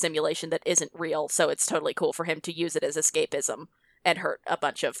computer simulation that isn't real, so it's totally cool for him to use it as escapism. and hurt a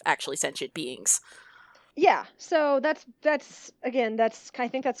bunch of actually sentient beings. Yeah, so that's again, I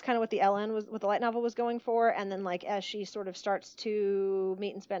think that's kind of what the LN was, what the light novel was going for. And then like as she sort of starts to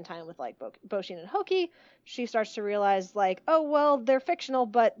meet and spend time with like Boshin and Hoki, she starts to realize like, oh well, they're fictional,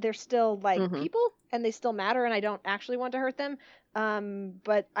 but they're still like people, and they still matter, and I don't actually want to hurt them.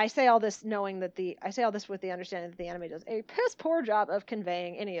 But I say all this knowing that I say all this with the understanding that the anime does a piss poor job of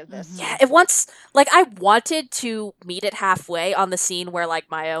conveying any of this. Yeah, I wanted to meet it halfway on the scene where like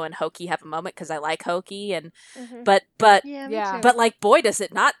Mayo and Hoki have a moment, because I like Hoki, and but Yeah, but like, boy, does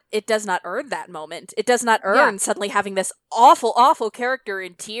it does not earn that moment. It does not earn suddenly having this awful character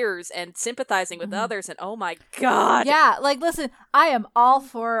in tears and sympathizing with others, and oh my god. Yeah, like listen, I am all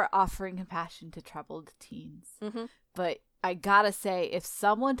for offering compassion to troubled teens, but I gotta say, if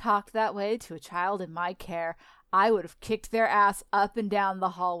someone talked that way to a child in my care, I would have kicked their ass up and down the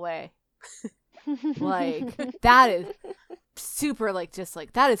hallway. Like, that is super, like, just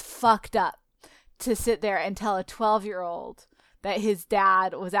like, that is fucked up to sit there and tell a 12-year-old that his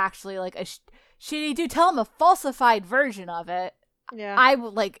dad was actually like a shitty dude. Tell him a falsified version of it. Yeah.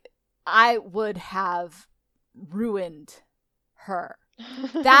 I would have ruined her.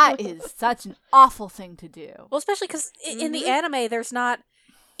 That is such an awful thing to do. Well, especially because in the anime, there's not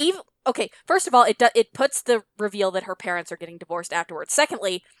even... Okay, first of all, it puts the reveal that her parents are getting divorced afterwards.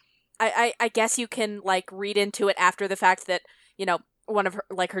 Secondly, I guess you can, like, read into it after the fact that, you know, one of her,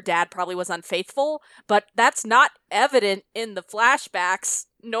 like, her dad probably was unfaithful, but that's not evident in the flashbacks,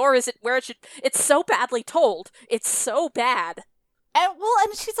 nor is it where it should... It's so badly told. It's so bad. And, well,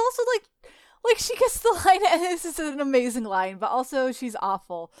 and she's also, like, she gets the line, and this is an amazing line, but also she's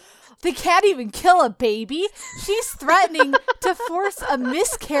awful. They can't even kill a baby. She's threatening to force a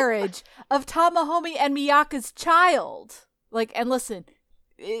miscarriage of Tamahome and Miyaka's child. Like, and listen,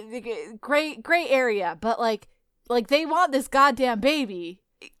 gray area, but like they want this goddamn baby.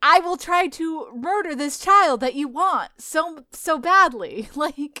 I will try to murder this child that you want so badly.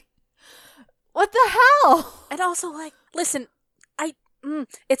 Like, what the hell? And also, like, listen,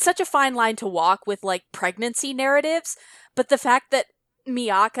 it's such a fine line to walk with, like, pregnancy narratives, but the fact that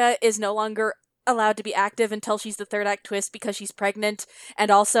Miyaka is no longer allowed to be active until she's the third act twist because she's pregnant,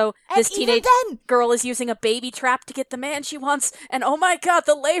 and also this teenage girl is using a baby trap to get the man she wants, and oh my god,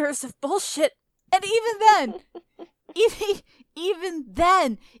 the layers of bullshit. And even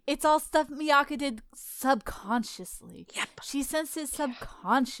then, it's all stuff Miyaka did subconsciously. Yep. She sensed it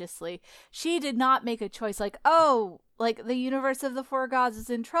subconsciously. She did not make a choice like, oh, like the universe of the four gods is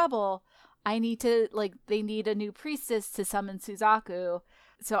in trouble. They need a new priestess to summon Suzaku.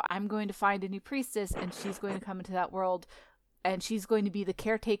 So I'm going to find a new priestess, and she's going to come into that world, and she's going to be the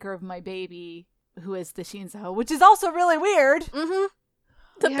caretaker of my baby, who is the Shinzaho, which is also really weird. Mm-hmm.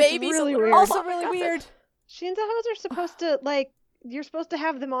 The baby's really weird. Also really weird. Shinzahos are supposed to, like, you're supposed to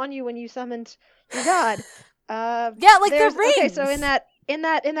have them on you when you summoned your god. Yeah, like they're rings. Okay, so in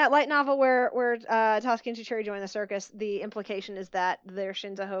that light novel where Tatsuki and Chichiri join the circus, the implication is that their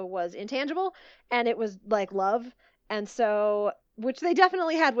Shinzaho was intangible, and it was like love, and so, which they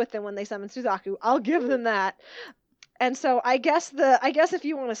definitely had with them when they summoned Suzaku. I'll give them that. And so I guess if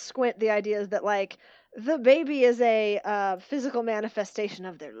you want to squint, the idea is that, like, the baby is a physical manifestation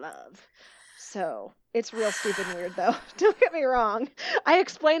of their love. So it's real stupid and weird, though. Don't get me wrong. I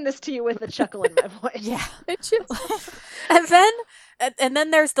explained this to you with a chuckle in my voice. Yeah. It just... and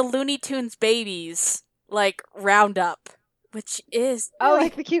then there's the Looney Tunes babies, like, roundup, which is... Oh,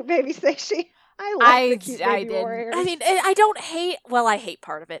 like the cute baby Seishi. I like the cute baby warriors. I mean, I don't hate... Well, I hate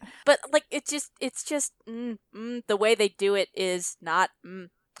part of it. But, like, it's just... the way they do it is not...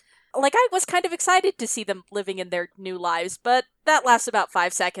 Like, I was kind of excited to see them living in their new lives, but that lasts about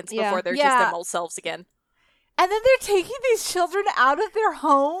 5 seconds before they're just their old selves again. And then they're taking these children out of their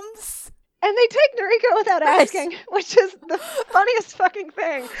homes. And they take Noriko without asking, which is the funniest fucking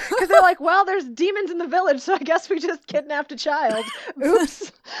thing. Because they're like, well, there's demons in the village, so I guess we just kidnapped a child.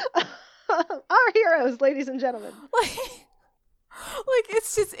 Oops. Our heroes, ladies and gentlemen. Like,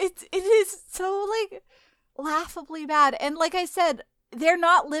 it's just, it is so, like, laughably bad. And like I said, they're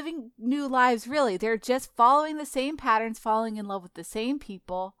not living new lives, really. They're just following the same patterns, falling in love with the same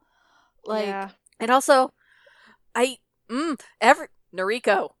people. Like, and also,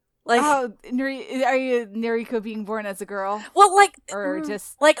 Noriko. Like, oh, are you Noriko being born as a girl? Well, like, or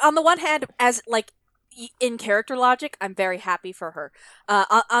just like, on the one hand, as like in character logic, I'm very happy for her.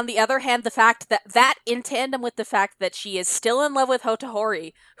 On the other hand, the fact that in tandem with the fact that she is still in love with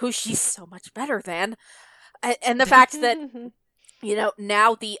Hotohori, who she's so much better than, and the fact that, you know,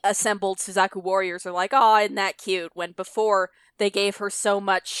 now the assembled Suzaku warriors are like, oh, isn't that cute? When before they gave her so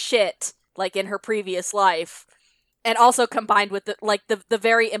much shit, like in her previous life. And also combined with the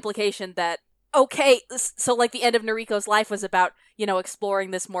very implication that, okay, so like the end of Noriko's life was about,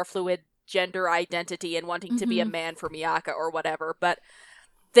 exploring this more fluid gender identity and wanting to be a man for Miyaka or whatever, but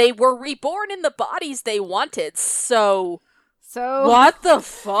they were reborn in the bodies they wanted, so what the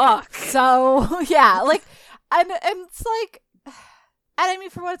fuck? So, yeah, like, and it's like, and I mean,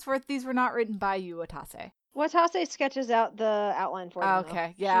 for what it's worth, these were not written by Yu Watase. Watase sketches out the outline for them.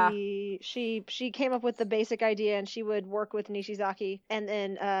 Okay, yeah. She came up with the basic idea, and she would work with Nishizaki, and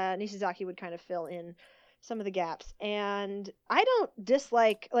then Nishizaki would kind of fill in some of the gaps. And I don't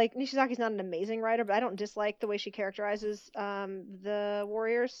dislike, like, Nishizaki's not an amazing writer, but I don't dislike the way she characterizes the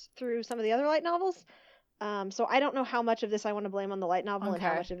warriors through some of the other light novels. So I don't know how much of this I want to blame on the light novel and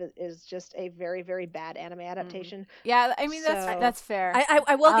how much of it is just a very, very bad anime adaptation. Yeah, I mean, that's fair.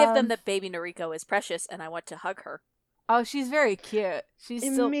 I will give them that baby Noriko is precious, and I want to hug her. Oh, she's very cute. She's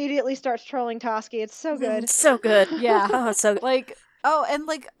immediately starts trolling Toski. It's so good. So good. Yeah. Oh, so like,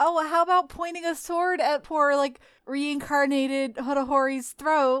 how about pointing a sword at poor, like, reincarnated Hotohori's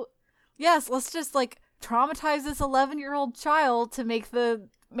throat? Yes, let's just, like, traumatize this 11-year-old child to make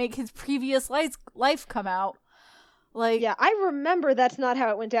his previous life come out. Like, yeah, I remember that's not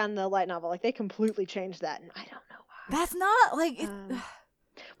how it went down in the light novel. Like, they completely changed that, and I don't know why. That's not, like...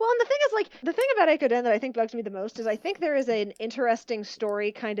 Well, and the thing is, like, the thing about Eikoden that I think bugs me the most is I think there is an interesting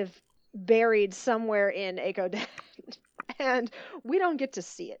story kind of buried somewhere in Eikoden, and we don't get to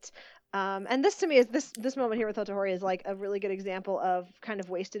see it. And this to me is this moment here with Hotohori is like a really good example of kind of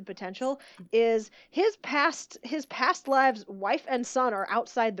wasted potential. Is his past lives, wife and son are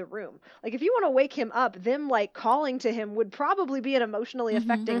outside the room. Like, if you want to wake him up, them like calling to him would probably be an emotionally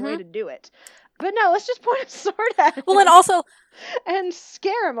affecting way to do it. But no, let's just point a sword at him. Well, and also and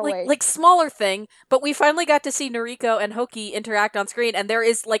scare him away. Like smaller thing, but we finally got to see Noriko and Hoki interact on screen, and there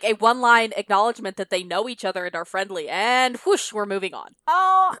is like a one-line acknowledgement that they know each other and are friendly, and whoosh, we're moving on.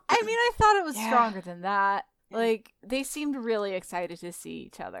 Oh, I mean, I thought it was stronger than that. Like, they seemed really excited to see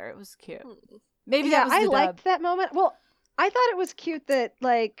each other. It was cute. Maybe that was the dub. Liked that moment. Well, I thought it was cute that,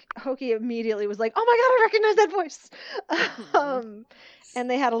 like, Hoki immediately was like, oh my god, I recognize that voice! And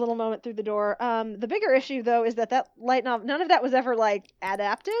they had a little moment through the door. The bigger issue, though, is that light novel, none of that was ever, like,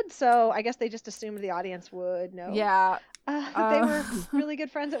 adapted, so I guess they just assumed the audience would know. Yeah. They were really good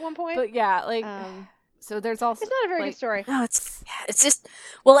friends at one point. But yeah, like, so there's also... It's not a very good story. No, it's just...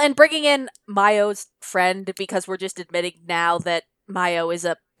 Well, and bringing in Mayo's friend, because we're just admitting now that Mayo is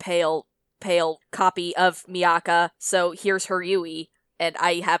a pale copy of Miyaka, so here's her Yui, and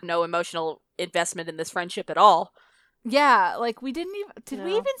I have no emotional investment in this friendship at all. Yeah, like, we didn't even... Did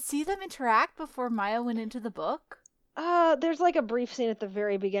we even see them interact before Mayo went into the book? There's, like, a brief scene at the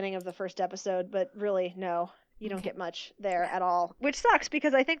very beginning of the first episode, but really, no. You don't get much there at all. Which sucks,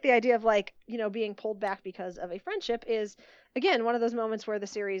 because I think the idea of, like, being pulled back because of a friendship is, again, one of those moments where the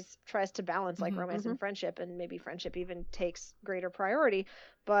series tries to balance, like, romance and friendship, and maybe friendship even takes greater priority.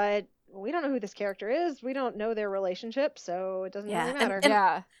 But we don't know who this character is. We don't know their relationship, so it doesn't really matter.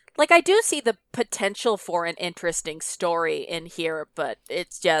 And like, I do see the potential for an interesting story in here, but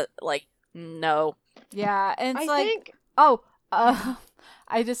it's just, like, no. Yeah, and it's I think...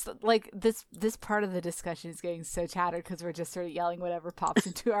 I just, like, this part of the discussion is getting so chattered because we're just sort of yelling whatever pops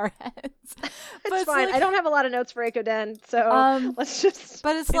into our heads. It's fine. Like, I don't have a lot of notes for Eikoden, so let's just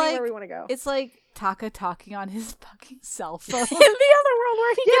but it's anywhere we want to go. It's like Taka talking on his fucking cell phone. In the other world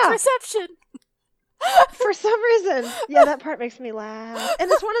where he gets reception. For some reason. Yeah, that part makes me laugh.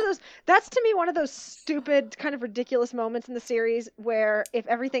 And it's that's to me one of those stupid, kind of ridiculous moments in the series where if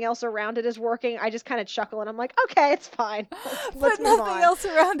everything else around it is working, I just kind of chuckle and I'm like, okay, it's fine. Let's but move nothing on. else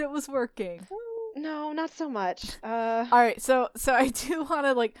around it was working. No, not so much. All right, so I do want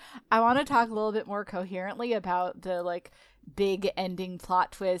to, I want to talk a little bit more coherently about the, big ending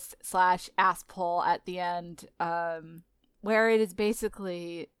plot twist / ass pull at the end, where it is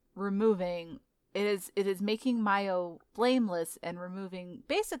basically removing... It is making Mayo blameless and removing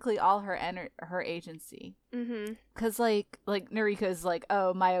basically all her agency. Mm-hmm. Because like Noriko is like,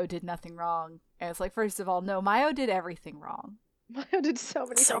 oh, Mayo did nothing wrong, and it's like, first of all, no, Mayo did everything wrong. Mayo did so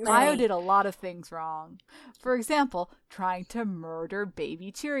many things. Mayo did a lot of things wrong. For example, trying to murder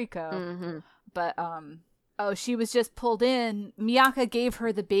baby Chiriko. Mm-hmm. But she was just pulled in. Miyaka gave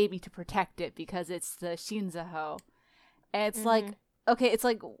her the baby to protect it because it's the Shinzaho, and it's like, okay, it's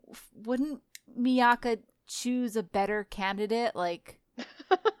like, wouldn't Miyaka choose a better candidate? Like,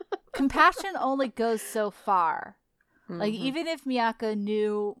 compassion only goes so far. Like, even if Miyaka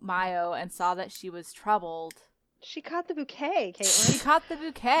knew Mayo and saw that she was troubled, she caught the bouquet, Caitlin. She caught the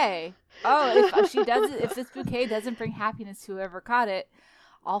bouquet. Oh, if this bouquet doesn't bring happiness to whoever caught it,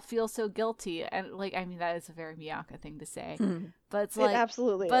 I'll feel so guilty. And like, I mean, that is a very Miyaka thing to say, but it's It like,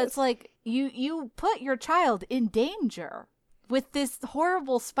 absolutely but is. it's like you put your child in danger with this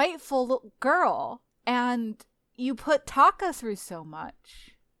horrible, spiteful girl, and you put Taka through so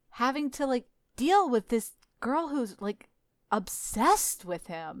much, having to like deal with this girl who's like obsessed with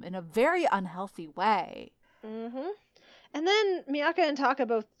him in a very unhealthy way. Mm-hmm. And then Miyaka and Taka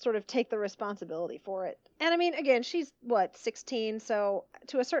both sort of take the responsibility for it. And I mean, again, she's, 16? So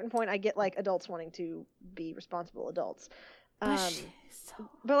to a certain point, I get, like, adults wanting to be responsible adults.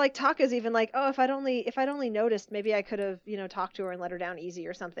 But like, Taka's even like, oh, if I'd only noticed, maybe I could have, talked to her and let her down easy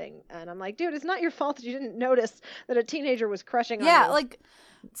or something. And I'm like, dude, it's not your fault that you didn't notice that a teenager was crushing on you. Yeah, like,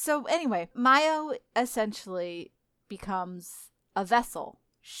 so anyway, Mayo essentially becomes a vessel.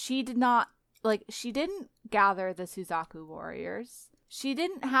 She didn't gather the Suzaku warriors. She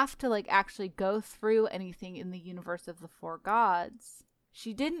didn't have to like actually go through anything in the universe of the Four Gods.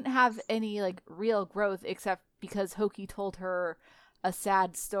 She didn't have any like real growth except because Hoki told her a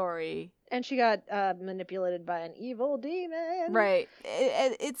sad story. And she got manipulated by an evil demon. Right.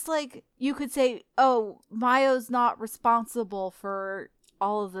 It's like you could say, oh, Mayo's not responsible for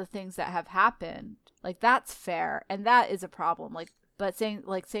all of the things that have happened. Like, that's fair. And that is a problem. Like, but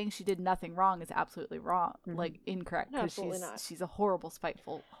saying she did nothing wrong is absolutely wrong. Mm-hmm. Like, incorrect. Because she's a horrible,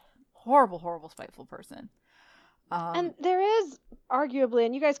 spiteful person. And there is arguably,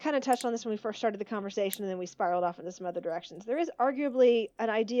 and you guys kind of touched on this when we first started the conversation, and then we spiraled off into some other directions. There is arguably an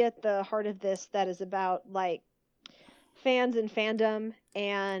idea at the heart of this that is about, like, fans and fandom,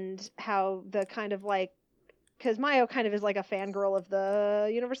 and how the kind of, like, because Mayo kind of is like a fangirl of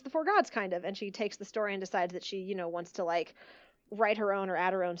the Universe of the Four Gods, kind of, and she takes the story and decides that she, wants to, like, write her own or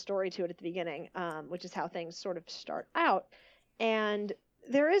add her own story to it at the beginning, which is how things sort of start out. And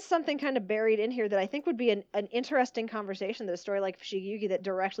there is something kind of buried in here that I think would be an interesting conversation that a story like Shigeyuki that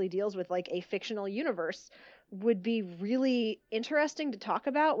directly deals with like a fictional universe would be really interesting to talk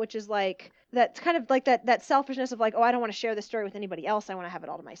about, which is like that's kind of like that selfishness of like, oh, I don't want to share this story with anybody else. I want to have it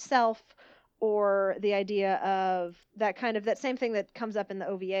all to myself. Or the idea of that kind of that same thing that comes up in the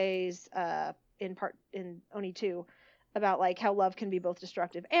OVAs in Oni 2 about like how love can be both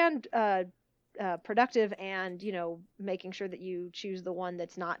destructive and productive, and making sure that you choose the one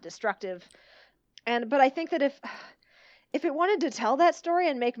that's not destructive. But I think that if it wanted to tell that story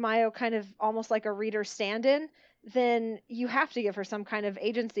and make Mayo kind of almost like a reader stand-in, then you have to give her some kind of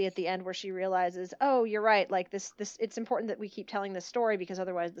agency at the end where she realizes, oh, you're right, like this it's important that we keep telling this story because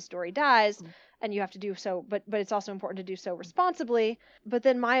otherwise the story dies, and you have to do so, but it's also important to do so responsibly. But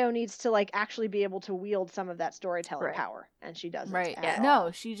then Mayo needs to like actually be able to wield some of that storytelling power, and she doesn't. Right. Yeah.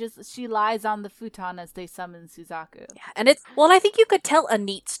 No, she lies on the futon as they summon Suzaku. Yeah, and I think you could tell a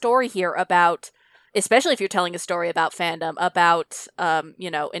neat story here about, especially if you're telling a story about fandom, about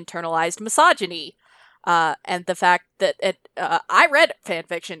internalized misogyny. And the fact that I read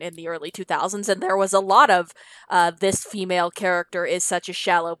fanfiction in the early 2000s, and there was a lot of this female character is such a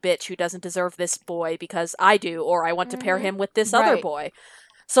shallow bitch who doesn't deserve this boy because I do, or I want to pair him with this other boy.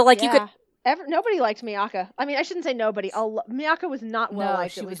 So like you could. Nobody liked Miyaka. I mean, I shouldn't say nobody. Miyaka was not well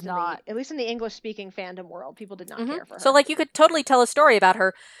liked. She was not. At least in the English-speaking fandom world, people did not care for her. So like you could totally tell a story about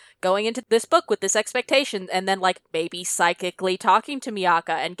her going into this book with this expectation, and then like maybe psychically talking to Miyaka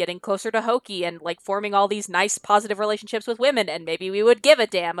and getting closer to Hoki and like forming all these nice positive relationships with women, and maybe we would give a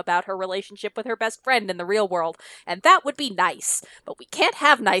damn about her relationship with her best friend in the real world, and that would be nice. But we can't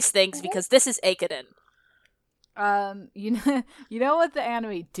have nice things because this is Eikiden. You know what the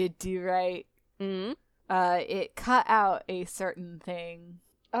anime did do right? Mm-hmm. It cut out a certain thing.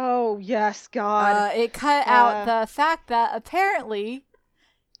 Oh yes, God! It cut out the fact that apparently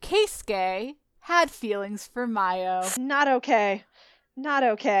Keisuke had feelings for Mayo. Not okay. Not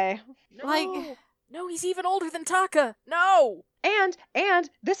okay. No, he's even older than Taka. No. And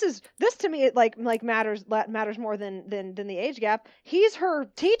this to me it like matters more than the age gap. He's her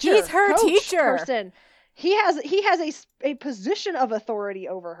teacher. He's her teacher. Person. He has a position of authority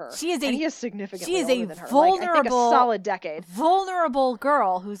over her. He is significantly older than her. Vulnerable, I think a solid decade. Vulnerable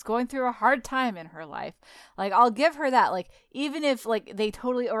girl who's going through a hard time in her life. Like, I'll give her that. Like, even if like they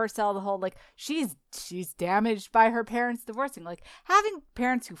totally oversell the whole like she's damaged by her parents divorcing. Like, having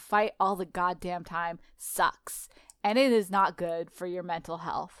parents who fight all the goddamn time sucks, and it is not good for your mental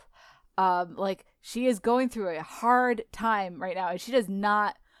health. Like, she is going through a hard time right now, and she does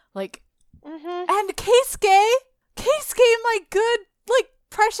not like. Mm-hmm. And Keisuke, my good, like,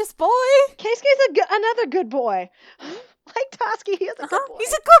 precious boy. Keisuke's another good boy. Like Toski, he is a good boy.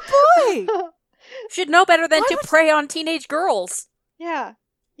 He's a good boy. Should know better than to prey on teenage girls. Yeah,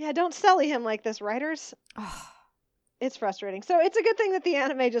 don't sully him like this, writers. It's frustrating. So it's a good thing that the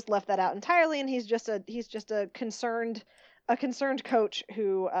anime just left that out entirely, and he's just a concerned coach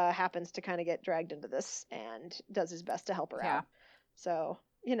who happens to kind of get dragged into this and does his best to help her out. So,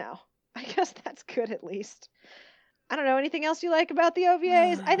 I guess that's good at least. I don't know, anything else you like about the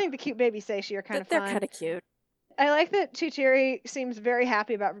OVAs? I think the cute baby Seishi are kind of fun. They're kind of cute. I like that Chichiri seems very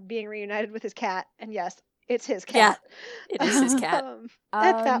happy about being reunited with his cat, and yes, it's his cat. Yeah, it is his cat.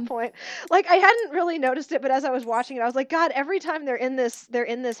 At that point, like, I hadn't really noticed it, but as I was watching it, I was like, God, every time they're in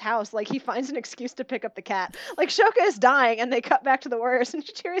this house, like, he finds an excuse to pick up the cat. Like, Shoka is dying, and they cut back to the warriors, and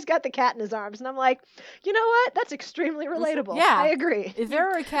Chichiri's got the cat in his arms, and I'm like, you know what? That's extremely relatable. Yeah, I agree. If there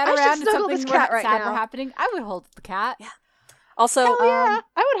were a cat around and something sad were happening, I would hold the cat. Yeah. Also, hell yeah,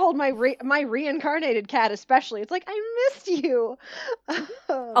 I would hold my reincarnated cat, especially. It's like, I missed you.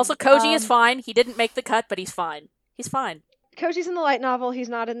 Also, Koji is fine. He didn't make the cut, but he's fine. He's fine. Koji's in the light novel. He's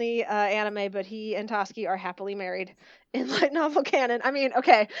not in the anime, but he and Toski are happily married in light novel canon. I mean,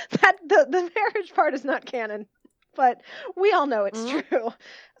 okay, that the marriage part is not canon, but we all know it's true.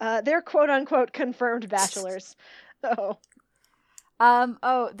 They're quote unquote confirmed bachelors. So,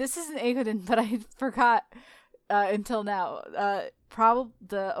 this isn't Eikoden, but I forgot until now. Probably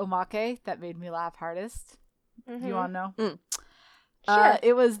the omake that made me laugh hardest. Do you want to know? Sure.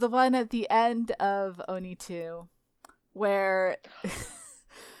 It was the one at the end of Oni 2 where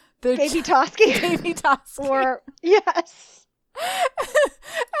the Baby Toski. Baby Toski. Or yes.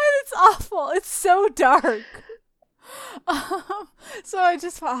 And it's awful. It's so dark. So I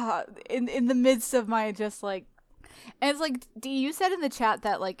just in the midst of my just like, and it's like, Dee, you said in the chat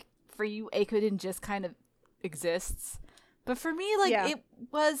that like for you Eikoden just kind of exists, but for me like it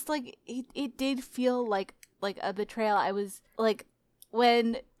was like it did feel like a betrayal. I was like,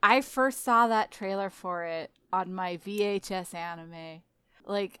 when I first saw that trailer for it on my VHS anime,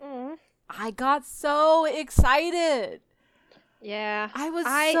 like I got so excited. Yeah, I was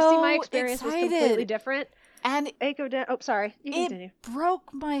see my experience excited. was completely different. And Eikoden, sorry, you continue. It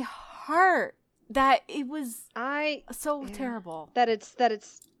broke my heart that it was so terrible. That it's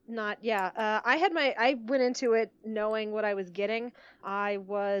not. I went into it knowing what I was getting. I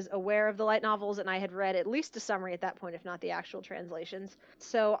was aware of the light novels, and I had read at least a summary at that point, if not the actual translations.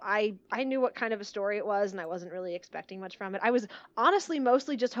 So I knew what kind of a story it was, and I wasn't really expecting much from it. I was honestly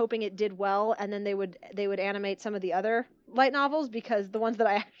mostly just hoping it did well, and then they would animate some of the other light novels, because the ones that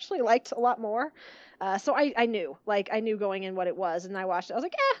I actually liked a lot more. So I knew going in what it was, and I watched it. I was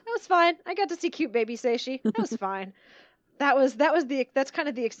like, that was fine. I got to see cute baby Seishi. That was fine. That's kind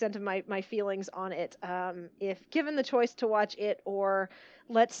of the extent of my feelings on it. If given the choice to watch it or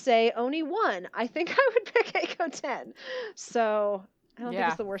let's say Oni 1, I think I would pick Eiko 10. So I don't think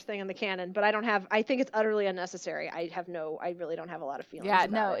it's the worst thing in the canon, but I think it's utterly unnecessary. I really don't have a lot of feelings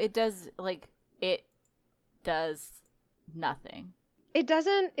about it. It does nothing. It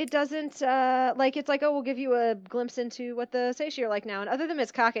doesn't, it's like, we'll give you a glimpse into what the Seishi are like now. And other than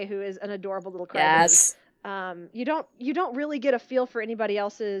Mitsukake, who is an adorable little crybaby, yes. You don't really get a feel for anybody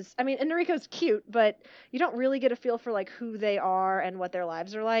else's. I mean, and Noriko's cute, but you don't really get a feel for like who they are and what their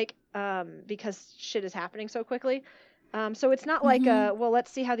lives are like, because shit is happening so quickly. So it's not like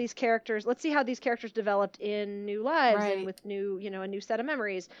let's see how these characters developed in new lives and with new, a new set of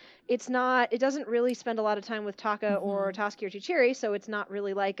memories. It doesn't really spend a lot of time with Taka or Toski or Chichiri, so it's not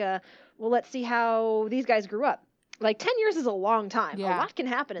really like let's see how these guys grew up. Like 10 years is a long time. Yeah. A lot can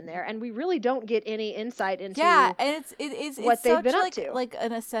happen in there, and we really don't get any insight into and it's what they've been up to.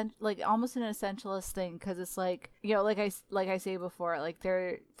 Like almost an essentialist thing, because it's like, like I say before, like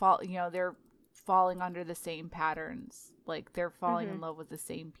they're falling under the same patterns, like they're falling in love with the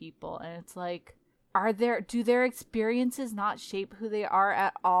same people, and it's like, do their experiences not shape who they are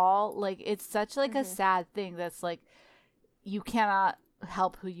at all? Like, it's such like a sad thing that's like, you cannot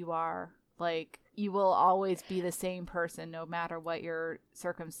help who you are. Like, you will always be the same person no matter what your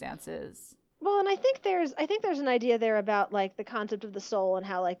circumstances. Well, and I think there's an idea there about like the concept of the soul, and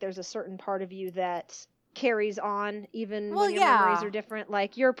how like there's a certain part of you that carries on even when your memories are different.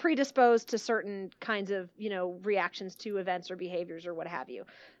 Like, you're predisposed to certain kinds of, reactions to events or behaviors or what have you.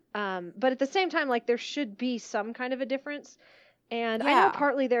 But at the same time, like, there should be some kind of a difference. And I know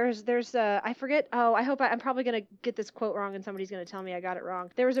partly there's I forget, I'm probably going to get this quote wrong and somebody's going to tell me I got it wrong.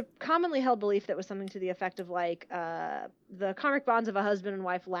 There was a commonly held belief that was something to the effect of like, the karmic bonds of a husband and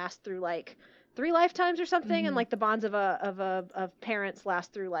wife last through like 3 lifetimes or something, and like the bonds of parents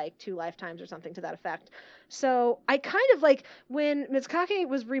last through like 2 lifetimes or something to that effect. So I kind of like, when Mitsukake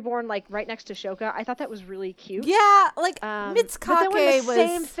was reborn like right next to Shoka, I thought that was really cute. Yeah, like Mitsukake but then when the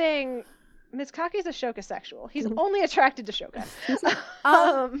same thing, Mitsukake is a Shoka sexual. He's only attracted to Shoka.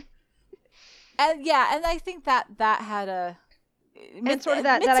 And I think that had a and sort of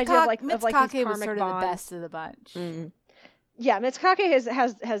that idea of like Mitsukake these karmic was sort bonds. of the best of the bunch. Yeah,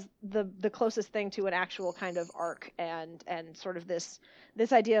 Mitsukake has the closest thing to an actual kind of arc and sort of this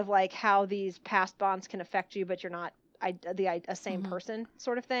idea of like how these past bonds can affect you, but you're not a same person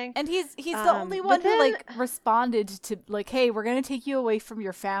sort of thing. And he's the only one who like responded to like, hey, we're gonna take you away from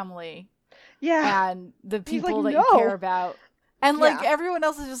your family, and the people that you care about, and like everyone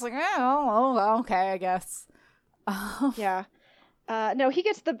else is just like, oh, okay, I guess. Yeah, no, he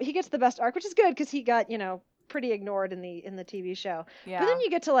gets the best arc, which is good because he got pretty ignored in the TV show. Yeah. But then you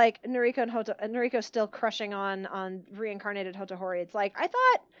get to like Noriko and Noriko still crushing on reincarnated Hotohori. It's like I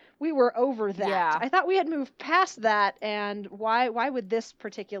thought we were over that. Yeah. I thought we had moved past that, and why would this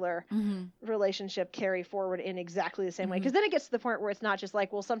particular relationship carry forward in exactly the same way? Because then it gets to the point where it's not just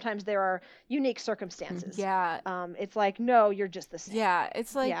like, well, sometimes there are unique circumstances. Yeah. It's like, no, you're just the same. Yeah.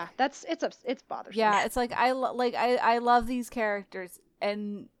 It's like it's bothersome. Yeah. It's like I love these characters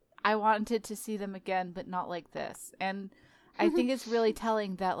and I wanted to see them again, but not like this. And I think it's really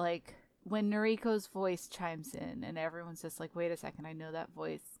telling that, like, when Noriko's voice chimes in and everyone's just like, wait a second, I know that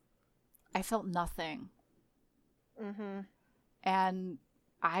voice. I felt nothing. And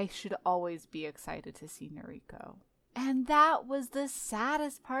I should always be excited to see Noriko. And that was the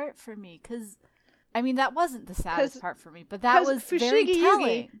saddest part for me. Because, I mean, that wasn't the saddest part for me, but that was very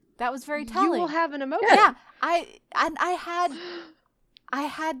telling. That was very telling. You will have an emotion. Yeah. I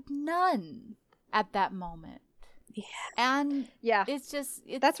had none at that moment. Yeah. And it's just...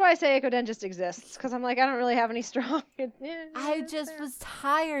 That's why I say Ekoden just exists, because I'm like, I don't really have any strong... I just was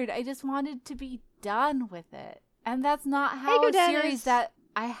tired. I just wanted to be done with it. And that's not how a series that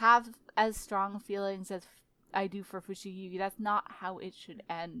I have as strong feelings as I do for Fushigi Yugi, that's not how it should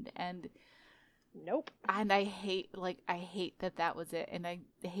end. And... Nope. And I hate that was it. And I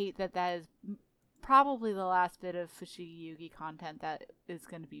hate that is... probably the last bit of Fushigi Yugi content that is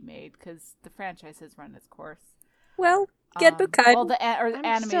going to be made because the franchise has run its course. Well, Genbu Kaiden. Well, the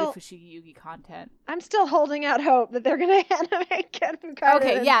animated Fushigi Yugi content. I'm still holding out hope that they're going to animate Genbu Kaiden.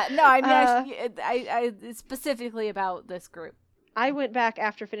 Okay, yeah, no, I mean, I specifically about this group. I went back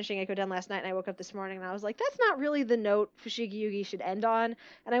after finishing Ekoden last night, and I woke up this morning, and I was like, that's not really the note Fushigi Yugi should end on.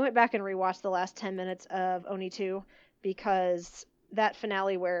 And I went back and rewatched the last 10 minutes of Oni 2 because... that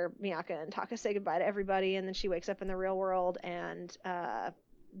finale where Miyaka and Taka say goodbye to everybody and then she wakes up in the real world and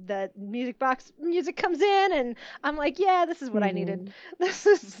the music comes in and I'm like, yeah, this is what I needed. This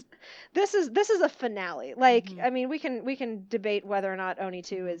is a finale. Like, I mean, we can debate whether or not Oni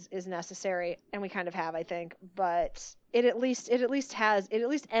 2 is necessary, and we kind of have, I think, but it at least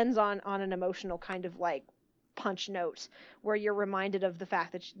ends on an emotional kind of like punch note where you're reminded of the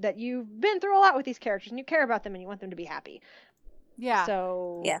fact that you've been through a lot with these characters and you care about them and you want them to be happy. Yeah.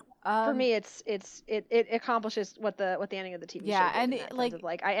 So for me, it accomplishes what the ending of the TV show did. And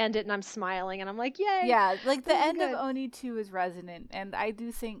like I end it and I'm smiling and I'm like, yay. Yeah, like the end of Oni 2 is resonant, and I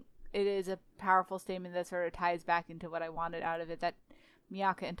do think it is a powerful statement that sort of ties back into what I wanted out of it, that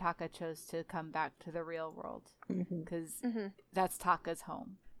Miyaka and Taka chose to come back to the real world because that's Taka's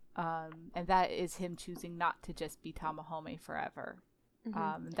home, and that is him choosing not to just be Tamahome forever.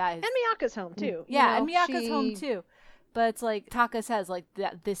 That is, and Miyaka's home too. Yeah, and Miyaka's home too. But it's like Taka says, like,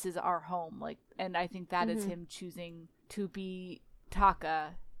 that this is our home, like, and I think that is him choosing to be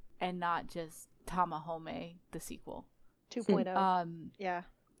Taka and not just Tamahome, the sequel 2.0. Yeah.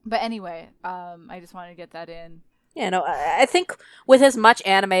 But anyway, I just wanted to get that in. Yeah, no, I think with as much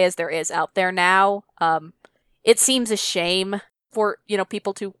anime as there is out there now, it seems a shame for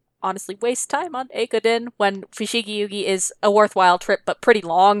people to honestly waste time on Ekoden when Fushigi Yugi is a worthwhile trip, but pretty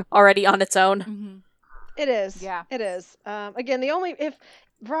long already on its own. It is. Yeah. It is. Again,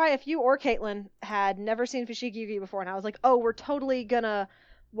 if you or Caitlin had never seen Fushigi Yugi before, and I was like, oh, we're totally gonna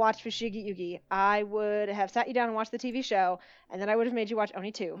watch Fushigi Yugi, I would have sat you down and watched the TV show, and then I would have made you watch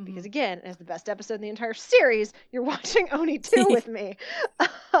Oni 2, because again, as the best episode in the entire series, you're watching Oni 2 with me.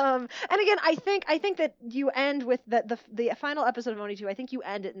 And again, I think that you end with the final episode of Oni 2, I think you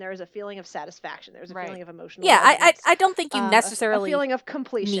end it and there is a feeling of satisfaction. There's a feeling of emotional resonance. I don't think you necessarily a feeling of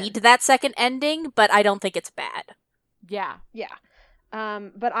completion. Need that second ending, but I don't think it's bad. Yeah. Yeah.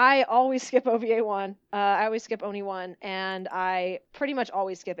 But I always skip OVA 1. I always skip Oni 1, and I pretty much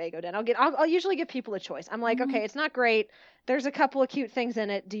always skip Ekoden. I'll usually give people a choice. I'm like, okay, it's not great. There's a couple of cute things in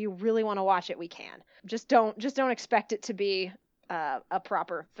it. Do you really want to watch it? We can. Just don't expect it to be a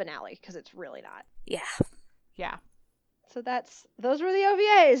proper finale, because it's really not. Yeah. Yeah. So those were the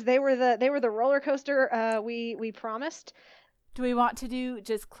OVAs. They were the roller coaster we promised. Do we want to do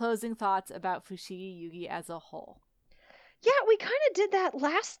just closing thoughts about Fushigi Yugi as a whole? Yeah, we kind of did that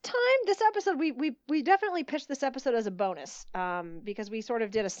last time. This episode, we definitely pitched this episode as a bonus, because we sort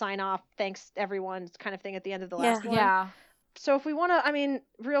of did a sign off, thanks everyone kind of thing at the end of the last one. Yeah. So if we want to, I mean,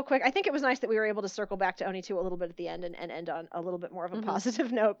 real quick, I think it was nice that we were able to circle back to Oni 2 a little bit at the end and end on a little bit more of a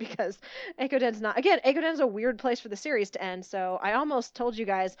positive note, because Ekoden's a weird place for the series to end. So I almost told you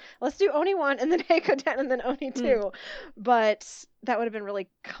guys, let's do Oni 1 and then Ekoden and then Oni 2. But that would have been really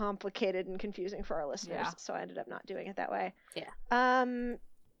complicated and confusing for our listeners. Yeah. So I ended up not doing it that way. Yeah.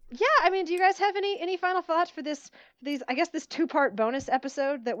 Yeah, I mean, do you guys have any final thoughts for this two-part bonus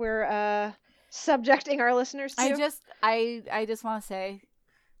episode that we're subjecting our listeners to? I just want to say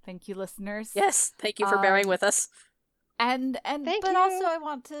thank you, listeners. Yes, thank you for bearing with us. And Thank but you. also I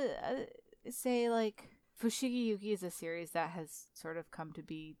want to say, like, Fushigi Yugi is a series that has sort of come to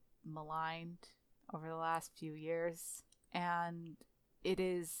be maligned over the last few years, and it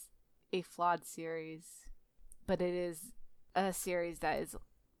is a flawed series, but it is a series that is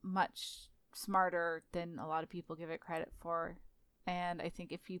much smarter than a lot of people give it credit for. And I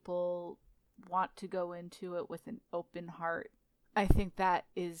think if people want to go into it with an open heart, I think that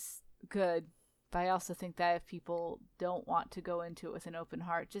is good. But I also think that if people don't want to go into it with an open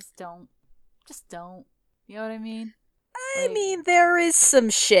heart, just don't. You know what I mean? I mean, there is some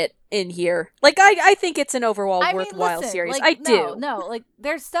shit in here. Like, I think it's an overall worthwhile series. Like, I do. No, like,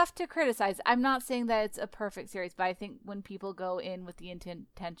 there's stuff to criticize. I'm not saying that it's a perfect series, but I think when people go in with the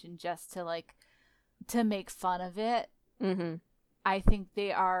intention just to, like, to make fun of it, I think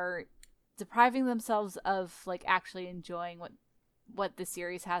they are depriving themselves of, like, actually enjoying what the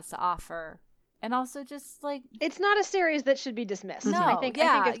series has to offer. And also just, like, it's not a series that should be dismissed. No, I think it's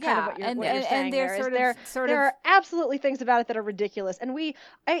kind of what you're saying. And there are absolutely things about it that are ridiculous. And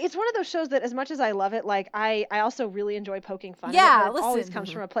it's one of those shows that, as much as I love it, like, I also really enjoy poking fun at it. But it always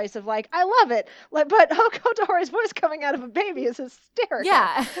comes from a place of, like, I love it. Like, but Hoko Tohori's voice coming out of a baby is hysterical.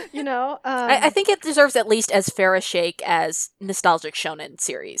 Yeah. You know? I think it deserves at least as fair a shake as nostalgic shonen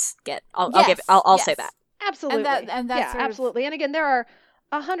series get. I'll say that. Absolutely. And that's absolutely. And again, there are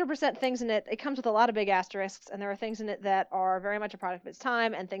 100% things in it. It comes with a lot of big asterisks, and there are things in it that are very much a product of its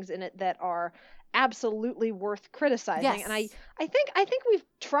time, and things in it that are absolutely worth criticizing. Yes. And I think we've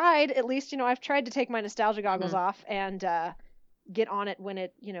tried, at least, I've tried to take my nostalgia goggles off and get on it when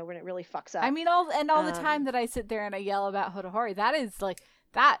it really fucks up. I mean, all the time that I sit there and I yell about Hotohori, that is like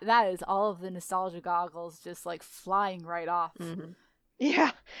that is all of the nostalgia goggles just, like, flying right off.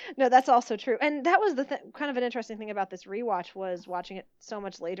 Yeah, no, that's also true. And that was the kind of an interesting thing about this rewatch, was watching it so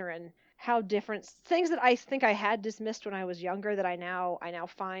much later and how different things that I think I had dismissed when I was younger that I now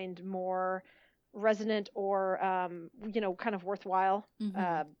find more resonant or kind of worthwhile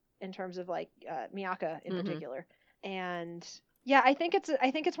in terms of, like, Miyaka in particular. And yeah, I think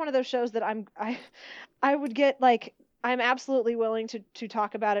it's one of those shows that I would get, like, I'm absolutely willing to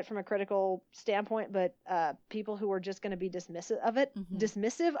talk about it from a critical standpoint, but people who are just going to be dismissive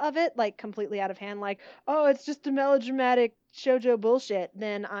of it, like, completely out of hand, like, oh, it's just a melodramatic shoujo bullshit,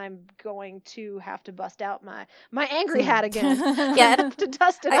 then I'm going to have to bust out my angry hat again. Yeah, to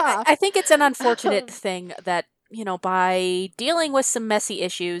dust it off. I think it's an unfortunate thing that, by dealing with some messy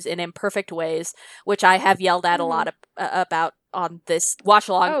issues in imperfect ways, which I have yelled at a lot about on this watch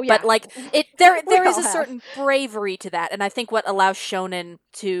along, but, like, there is a certain bravery to that, and I think what allows shonen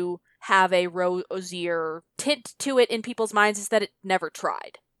to have a rosier tint to it in people's minds is that it never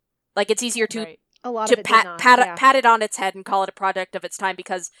tried. Like, it's easier to pat it on its head and call it a product of its time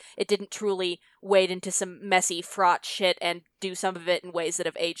because it didn't truly wade into some messy, fraught shit and do some of it in ways that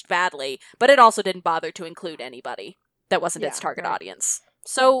have aged badly, but it also didn't bother to include anybody that wasn't its target audience.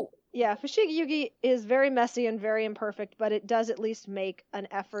 So yeah, Fushigi Yugi is very messy and very imperfect, but it does at least make an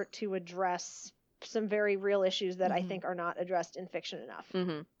effort to address some very real issues that I think are not addressed in fiction enough.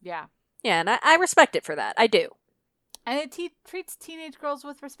 Yeah. Yeah, and I respect it for that. I do. And it treats teenage girls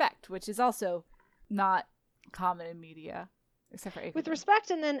with respect, which is also not common in media, except for Ekoden. With respect,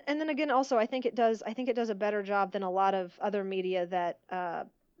 and then again, also, I think it does a better job than a lot of other media that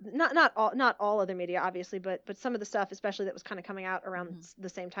not all other media, obviously, but some of the stuff, especially that was kind of coming out around the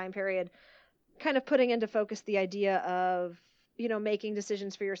same time period, kind of putting into focus the idea of, making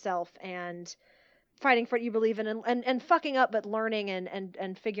decisions for yourself and fighting for what you believe in and fucking up, but learning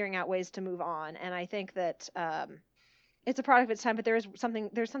and figuring out ways to move on. And I think that it's a product of its time, but there's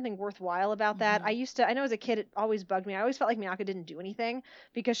something worthwhile about that. I know as a kid, it always bugged me. I always felt like Miyaka didn't do anything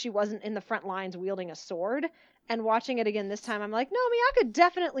because she wasn't in the front lines wielding a sword. And watching it again this time, I'm like, no, Miyaka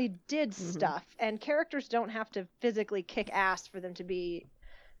definitely did stuff. And characters don't have to physically kick ass for them to be,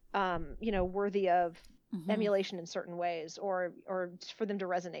 worthy of emulation in certain ways, or for them to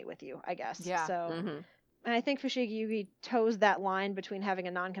resonate with you, I guess. Yeah. So And I think Fushigi Yugi toes that line between having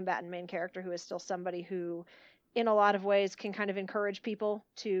a non-combatant main character who is still somebody who, in a lot of ways, can kind of encourage people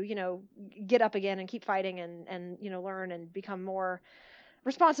to, get up again and keep fighting and learn and become more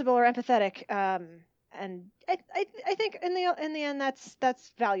responsible or empathetic. And I think in the end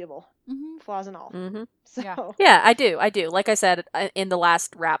that's valuable, flaws and all. Mm-hmm. So yeah, I do. Like I said in the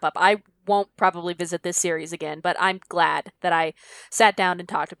last wrap up, I won't probably visit this series again, but I'm glad that I sat down and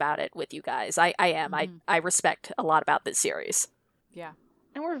talked about it with you guys. I am. I respect a lot about this series. Yeah.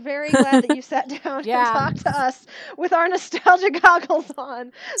 And we're very glad that you sat down and talked to us with our nostalgia goggles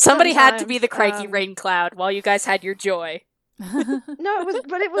on. Somebody had to be the crikey rain cloud while you guys had your joy. No,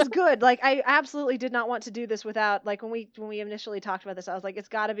 it was good. Like, I absolutely did not want to do this without, like, when we initially talked about this, I was like, it's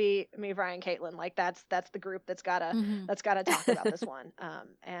got to be me, Brian, Caitlin. Like, that's the group that's gotta talk about this one.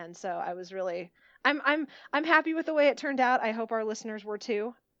 And so I was really, I'm happy with the way it turned out. I hope our listeners were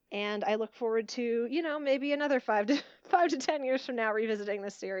too. And I look forward to, maybe another 5 to 10 years from now revisiting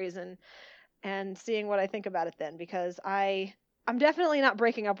this series and seeing what I think about it then, because I'm definitely not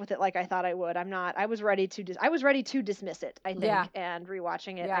breaking up with it like I thought I would. I'm not. I was ready to dismiss it, I think, and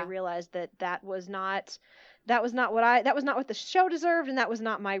rewatching it, I realized that was not what the show deserved, and that was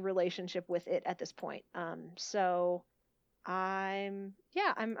not my relationship with it at this point. So I'm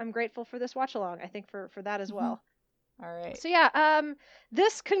grateful for this watch along. I think for that as well. All right. So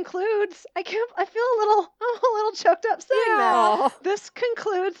this concludes. I'm a little choked up saying that. This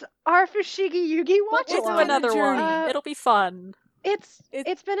concludes our Fushigi Yugi watch along. We'll do another one. It'll be fun.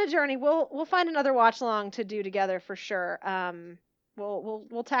 It's been a journey. We'll find another watch along to do together for sure.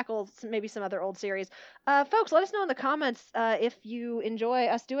 We'll tackle maybe some other old series. Folks, let us know in the comments if you enjoy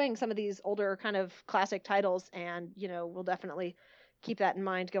us doing some of these older kind of classic titles, and we'll definitely keep that in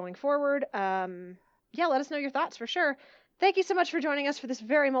mind going forward. Let us know your thoughts for sure. Thank you so much for joining us for this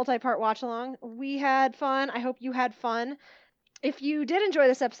very multi-part watch along. We had fun. I hope you had fun. If you did enjoy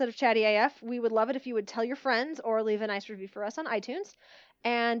this episode of Chatty AF, we would love it if you would tell your friends or leave a nice review for us on iTunes.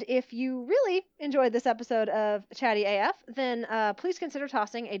 And if you really enjoyed this episode of Chatty AF, then please consider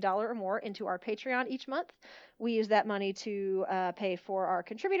tossing $1 or more into our Patreon each month. We use that money to pay for our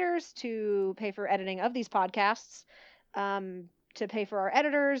contributors, to pay for editing of these podcasts, to pay for our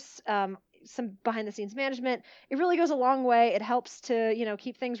editors, some behind-the-scenes management. It really goes a long way. It helps to,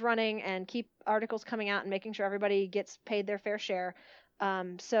 keep things running and keep articles coming out and making sure everybody gets paid their fair share.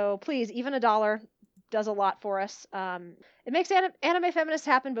 So please, even $1 does a lot for us. It makes Anime Feminist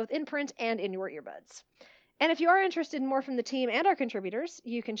happen both in print and in your earbuds. And if you are interested in more from the team and our contributors,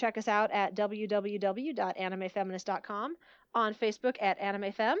 you can check us out at www.animefeminist.com, on Facebook at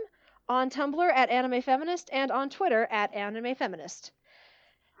AnimeFem, on Tumblr at AnimeFeminist, and on Twitter at AnimeFeminist.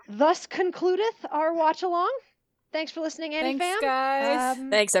 Thus concludeth our watch along. Thanks for listening, AniFam. Thanks, guys.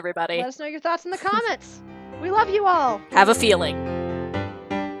 Thanks, everybody. Let us know your thoughts in the comments. We love you all. Have a feeling.